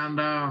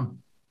 And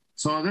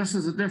so this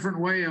is a different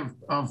way of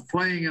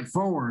playing it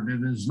forward.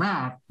 It is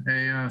not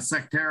a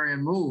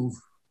sectarian move,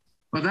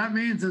 but that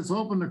means it's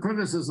open to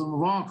criticism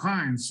of all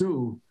kinds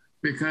too.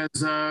 Because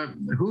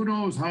who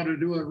knows how to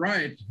do it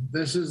right?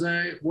 This is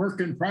a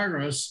work in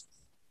progress.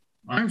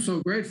 I'm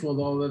so grateful,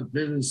 though, that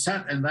it is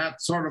set in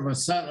that sort of a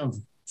set of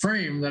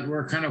frame that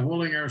we're kind of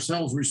holding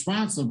ourselves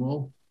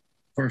responsible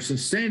for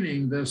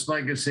sustaining this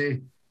legacy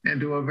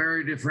into a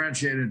very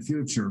differentiated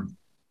future.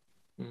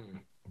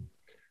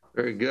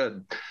 Very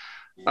good.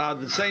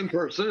 The same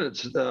person,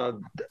 it's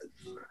the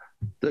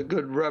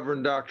good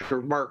Reverend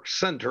Dr. Mark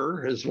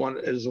Center is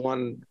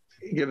one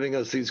giving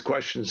us these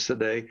questions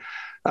today.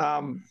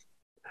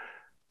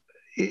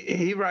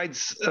 He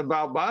writes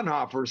about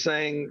Bonhoeffer,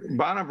 saying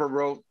Bonhoeffer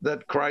wrote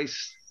that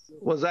Christ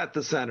was at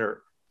the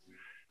center,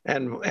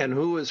 and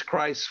who is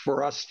Christ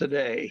for us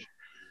today?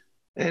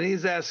 And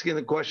he's asking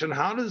the question,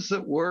 how does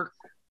it work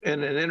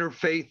in an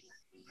interfaith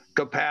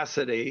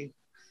capacity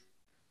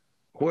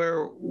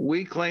where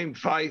we claim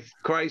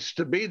Christ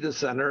to be the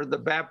center, the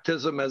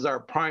baptism as our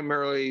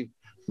primarily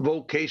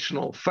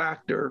vocational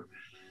factor,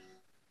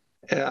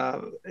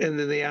 and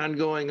then the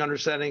ongoing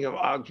understanding of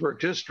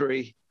Augsburg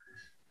history?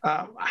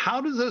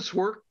 How does this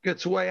work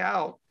its way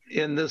out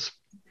in this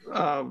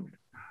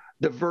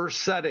diverse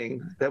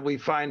setting that we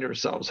find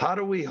ourselves? How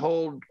do we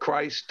hold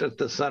Christ at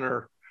the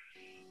center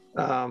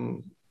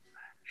and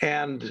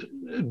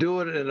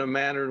do it in a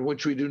manner in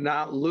which we do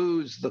not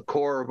lose the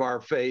core of our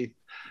faith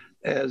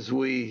as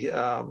we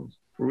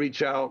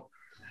reach out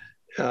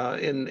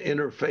in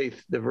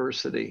interfaith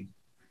diversity?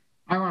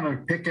 I want to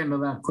pick into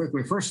that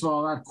quickly. First of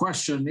all, that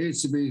question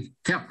needs to be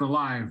kept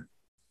alive.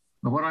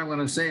 But what I'm going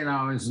to say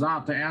now is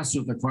not to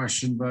answer the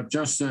question, but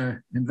just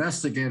to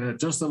investigate it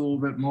just a little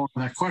bit more.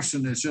 That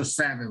question is just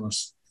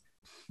fabulous.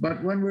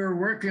 But when we were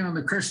working on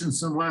the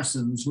Christensen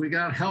lessons, we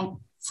got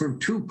help from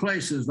two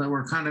places that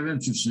were kind of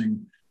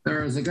interesting.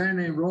 There was a guy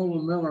named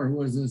Roland Miller, who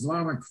was an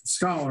Islamic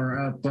scholar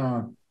at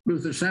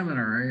Luther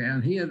Seminary,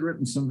 and he had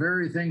written some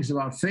very things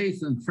about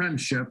faith and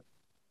friendship.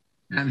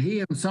 And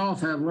he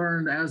himself had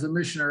learned as a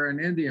missionary in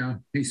India,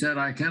 he said,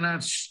 I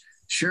cannot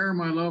share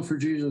my love for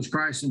Jesus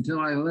Christ until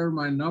I learn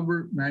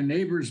my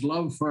neighbor's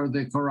love for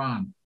the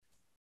Quran,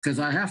 because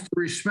I have to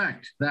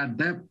respect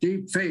that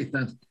deep faith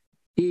that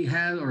he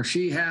has or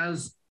she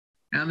has,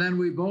 and then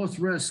we both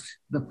risk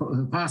the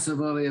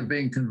possibility of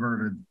being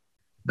converted.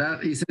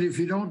 That he said, if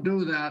you don't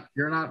do that,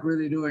 you're not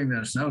really doing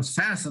this. That was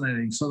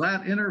fascinating. So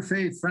that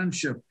interfaith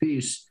friendship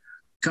piece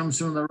comes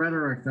from the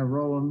rhetoric of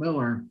Roland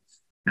Miller.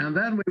 And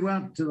then we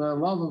went to the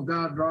love of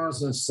God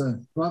draws us,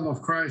 love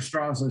of Christ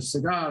draws us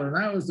to God. And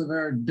that was the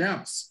very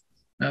depth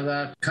of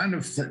that kind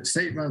of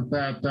statement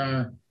that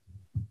to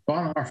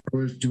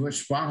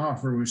which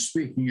Bonhoeffer was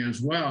speaking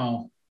as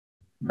well.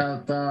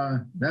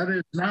 That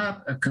is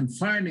not a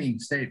confining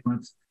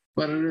statement,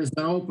 but it is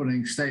an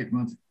opening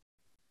statement.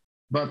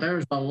 But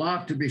there's a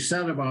lot to be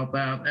said about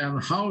that.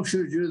 And how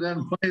should you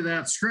then play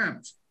that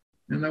script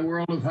in the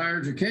world of higher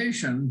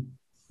education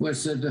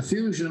with the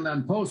diffusion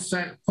and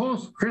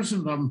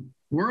post-Christendom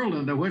world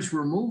into which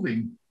we're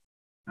moving?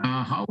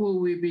 How will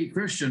we be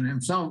Christian?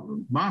 Himself,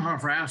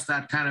 Bonhoeffer asked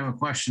that kind of a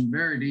question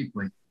very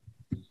deeply.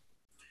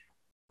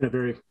 A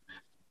very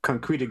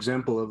concrete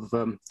example of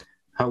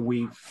how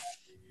we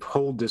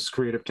hold this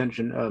creative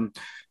tension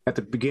at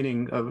the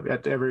beginning of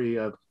at every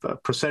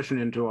procession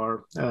into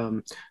our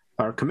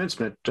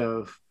commencement,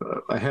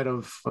 ahead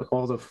of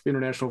all the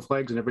international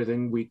flags and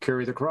everything, we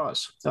carry the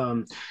cross.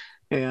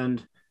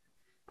 And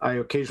I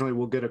occasionally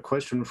will get a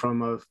question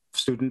from a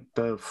student,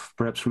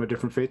 perhaps from a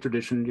different faith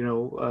tradition,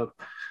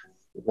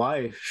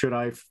 why should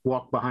I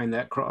walk behind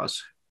that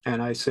cross?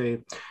 And I say,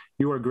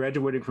 you are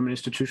graduating from an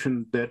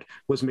institution that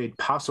was made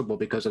possible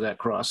because of that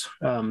cross.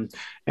 And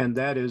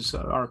that is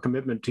our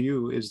commitment to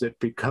you, is that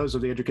because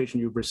of the education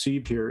you've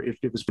received here, it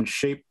has been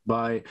shaped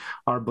by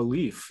our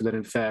belief that,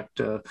 in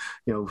fact,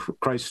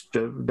 Christ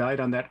died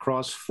on that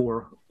cross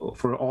for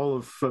all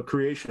of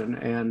creation.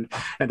 And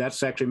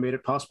that's actually made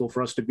it possible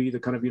for us to be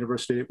the kind of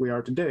university that we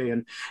are today.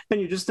 And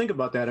you just think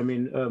about that. I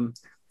mean,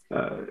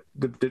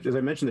 as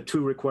I mentioned, the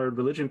 2 required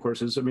religion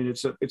courses, I mean,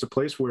 it's a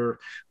place where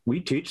we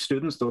teach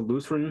students the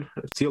Lutheran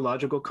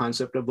theological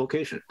concept of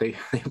vocation. They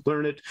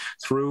learn it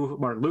through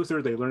Martin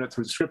Luther, they learn it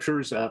through the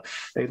scriptures,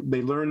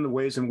 they learn the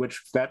ways in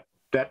which that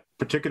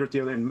particular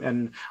theology,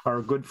 and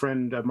our good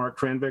friend Mark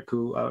Tranvik,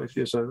 who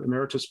is an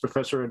emeritus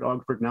professor at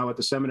Augsburg, now at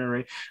the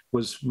seminary,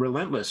 was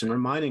relentless in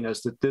reminding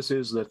us that this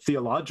is the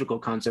theological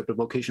concept of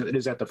vocation that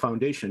is at the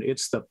foundation.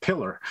 It's the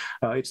pillar,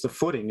 it's the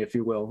footing, if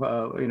you will,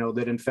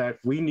 that in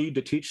fact we need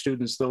to teach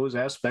students those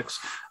aspects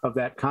of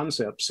that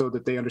concept so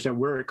that they understand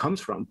where it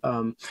comes from,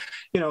 and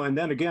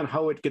then again,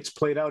 how it gets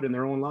played out in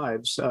their own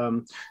lives.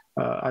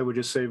 I would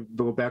just say,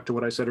 go back to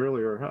what I said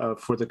earlier,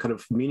 for the kind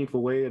of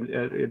meaningful way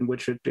in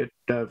which it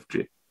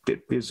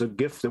is a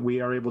gift that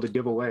we are able to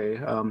give away,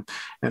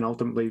 and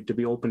ultimately to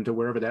be open to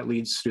wherever that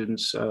leads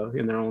students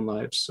in their own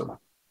lives. So,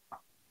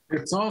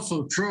 it's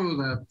also true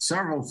that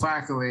several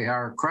faculty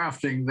are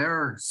crafting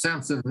their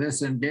sense of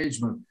this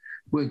engagement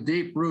with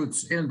deep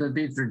roots into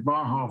Dietrich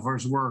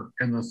Bonhoeffer's work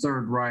in the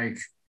Third Reich,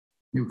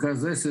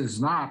 because this is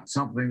not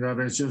something that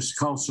is just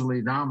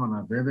culturally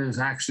dominant. It is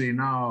actually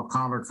now a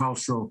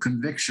countercultural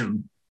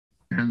conviction.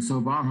 And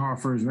so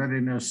Bonhoeffer's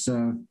readiness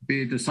to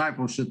be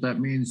discipleship, that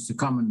means to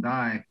come and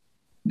die,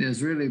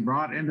 is really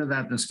brought into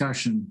that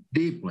discussion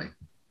deeply.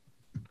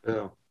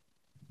 Yeah.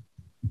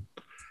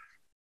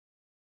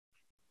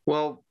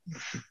 Well,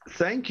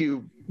 thank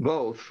you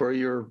both for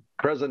your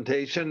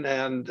presentation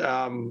and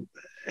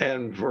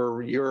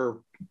for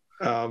your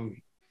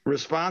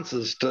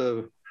responses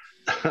to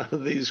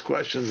these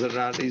questions that are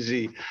not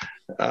easy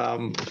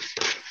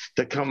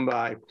to come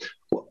by.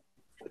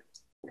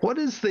 What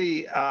is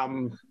the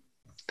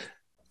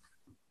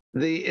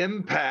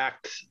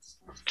impact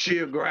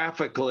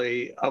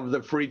geographically of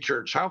the Free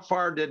Church? How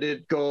far did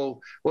it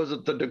go? Was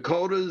it the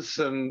Dakotas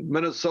and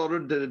Minnesota?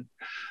 Did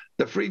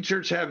the Free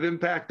Church have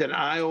impact in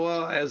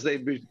Iowa as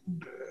they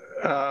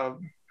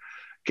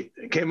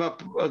came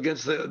up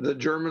against the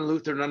German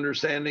Lutheran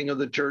understanding of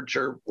the church?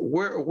 Or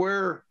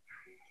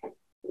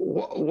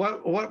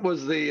what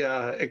was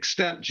the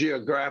extent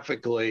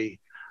geographically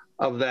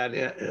of that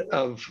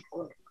of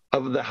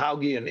the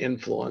Haugian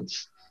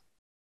influence?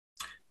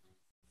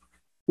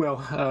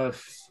 Well,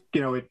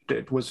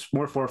 it was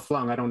more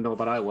far-flung. I don't know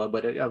about Iowa,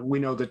 but we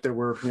know that there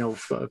were,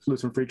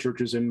 Lutheran Free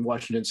Churches in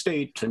Washington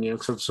State,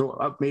 and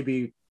so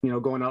maybe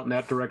going out in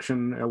that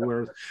direction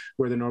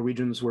where the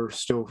Norwegians were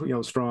still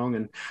strong,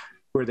 and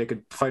where they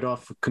could fight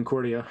off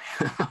Concordia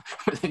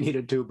where they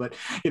needed to. But,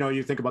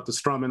 you think about the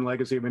Straumann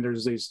legacy. I mean,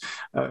 there's these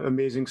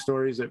amazing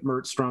stories that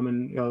Mert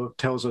Straumann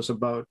tells us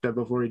about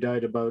before he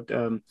died about,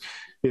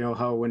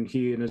 how when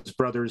he and his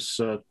brothers,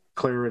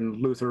 Claire and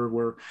Luther,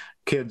 were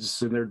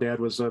kids and their dad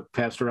was a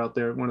pastor out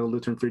there at one of the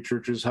Lutheran free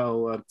churches,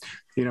 how,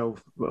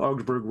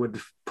 Augsburg would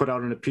put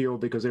out an appeal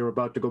because they were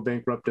about to go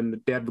bankrupt, and the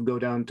dad would go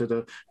down to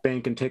the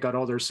bank and take out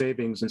all their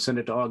savings and send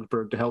it to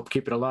Augsburg to help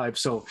keep it alive.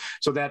 So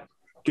that,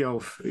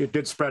 it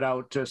did spread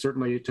out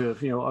certainly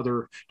to,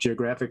 other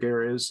geographic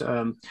areas.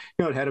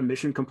 It had a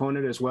mission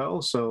component as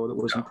well, so that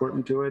was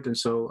important to it. And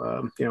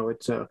so,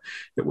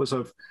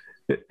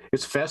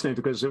 it's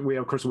fascinating because we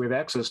have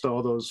access to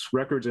all those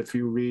records. If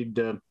you read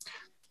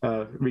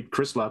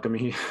Christlock, I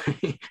mean,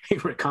 he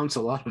recounts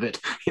a lot of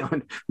it,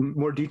 in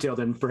more detail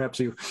than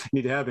perhaps you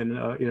need to have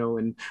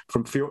in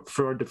from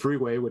Fjord to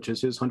Freeway, which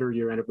is his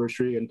 100-year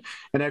anniversary. And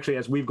actually,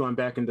 as we've gone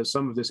back into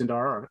some of this into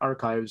our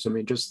archives, I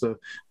mean, just the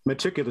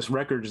meticulous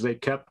records they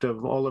kept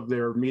of all of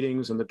their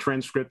meetings and the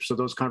transcripts of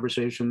those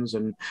conversations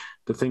and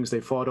the things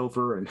they fought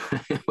over, and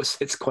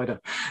it's quite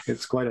a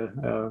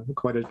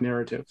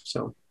narrative.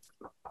 So.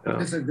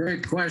 That's a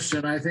great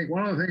question. I think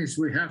one of the things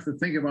we have to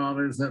think about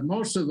is that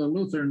most of the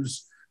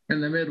Lutherans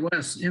in the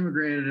Midwest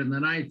immigrated in the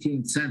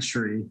 19th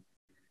century.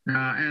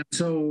 And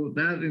so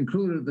that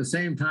included the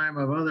same time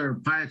of other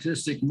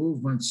pietistic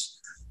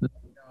movements, the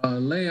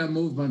Leah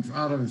movement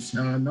out of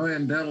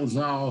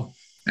Neuendettelsau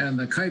and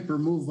the Kuiper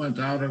movement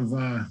out of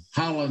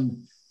Holland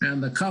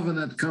and the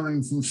Covenant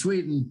coming from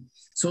Sweden.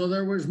 So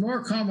there was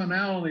more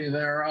commonality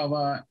there of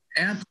an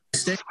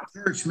anti-state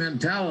church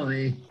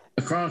mentality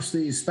across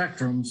these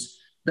spectrums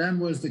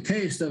than was the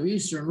case of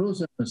Eastern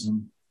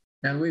Lutheranism.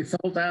 And we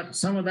felt that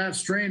some of that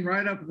strain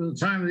right up to the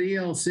time of the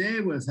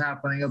ELCA was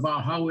happening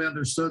about how we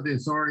understood the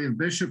authority of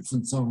bishops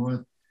and so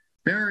forth.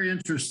 Very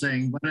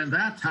interesting. But in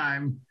that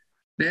time,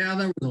 there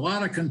was a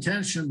lot of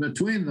contention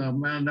between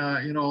them. And,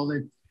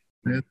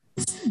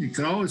 you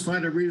could always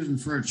find a reason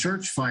for a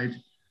church fight.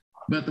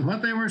 But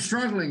what they were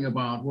struggling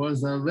about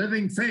was a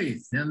living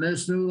faith in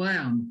this new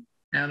land.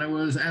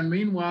 And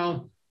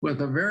meanwhile, with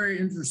a very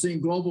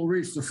interesting global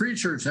reach, the Free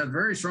Church had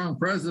very strong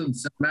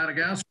presence in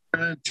Madagascar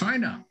and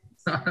China.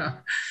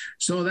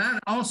 So that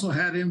also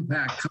had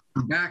impact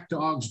coming back to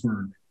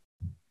Augsburg.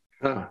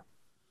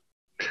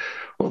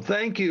 Well,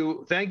 thank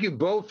you. Thank you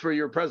both for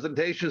your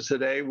presentations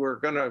today. We're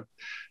going to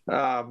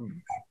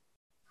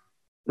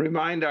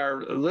remind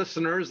our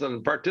listeners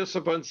and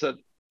participants that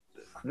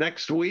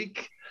next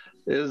week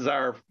is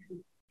our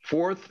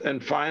fourth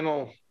and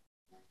final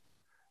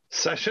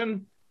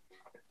session.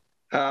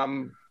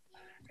 And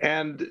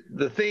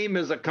the theme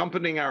is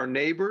accompanying our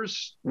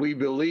neighbors. We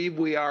believe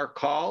we are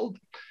called.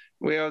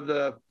 We have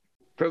the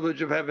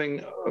privilege of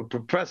having a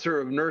professor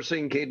of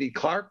nursing, Katie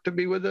Clark, to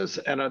be with us,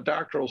 and a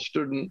doctoral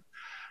student,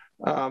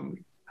 Muna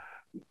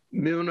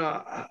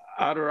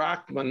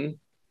Abderrahman,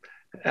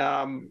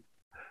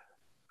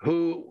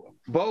 who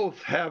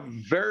both have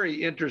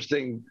very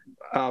interesting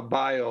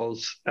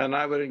bios. And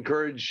I would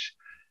encourage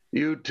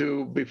you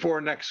to,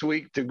 before next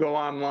week, to go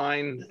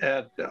online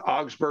at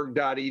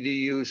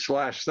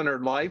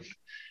augsburg.edu/centered life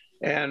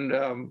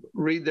and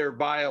read their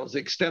bios, the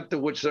extent to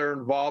which they're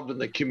involved in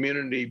the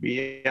community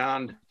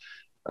beyond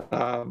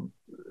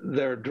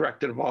their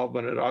direct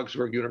involvement at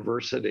Augsburg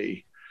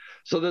University.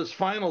 So this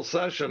final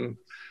session,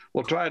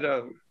 we'll try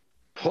to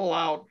pull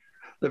out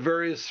the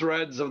various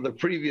threads of the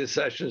previous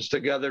sessions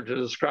together to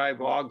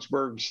describe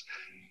Augsburg's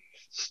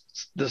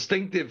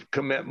distinctive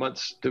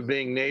commitments to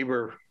being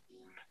neighbor.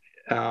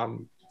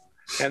 And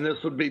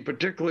this would be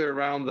particularly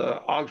around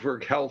the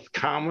Augsburg Health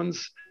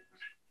Commons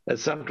at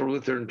Central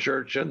Lutheran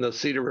Church and the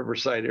Cedar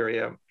Riverside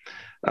area.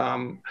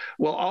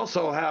 We'll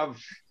also have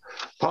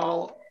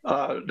Paul,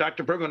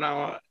 Dr.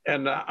 Pribanow,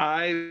 and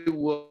I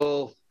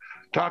will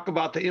talk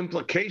about the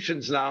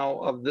implications now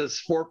of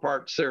this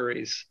four-part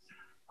series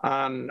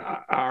on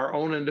our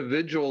own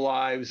individual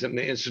lives and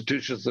the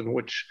institutions in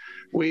which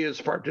we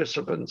as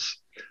participants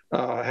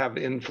have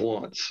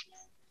influence.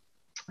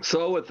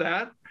 So with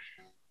that,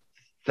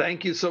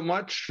 thank you so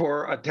much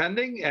for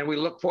attending, and we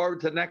look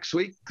forward to next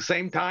week,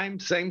 same time,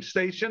 same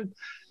station,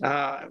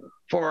 for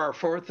our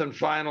fourth and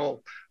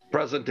final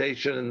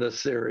presentation in this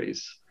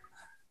series.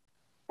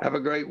 Have a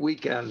great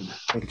weekend.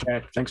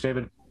 Thanks,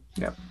 David.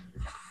 Yep.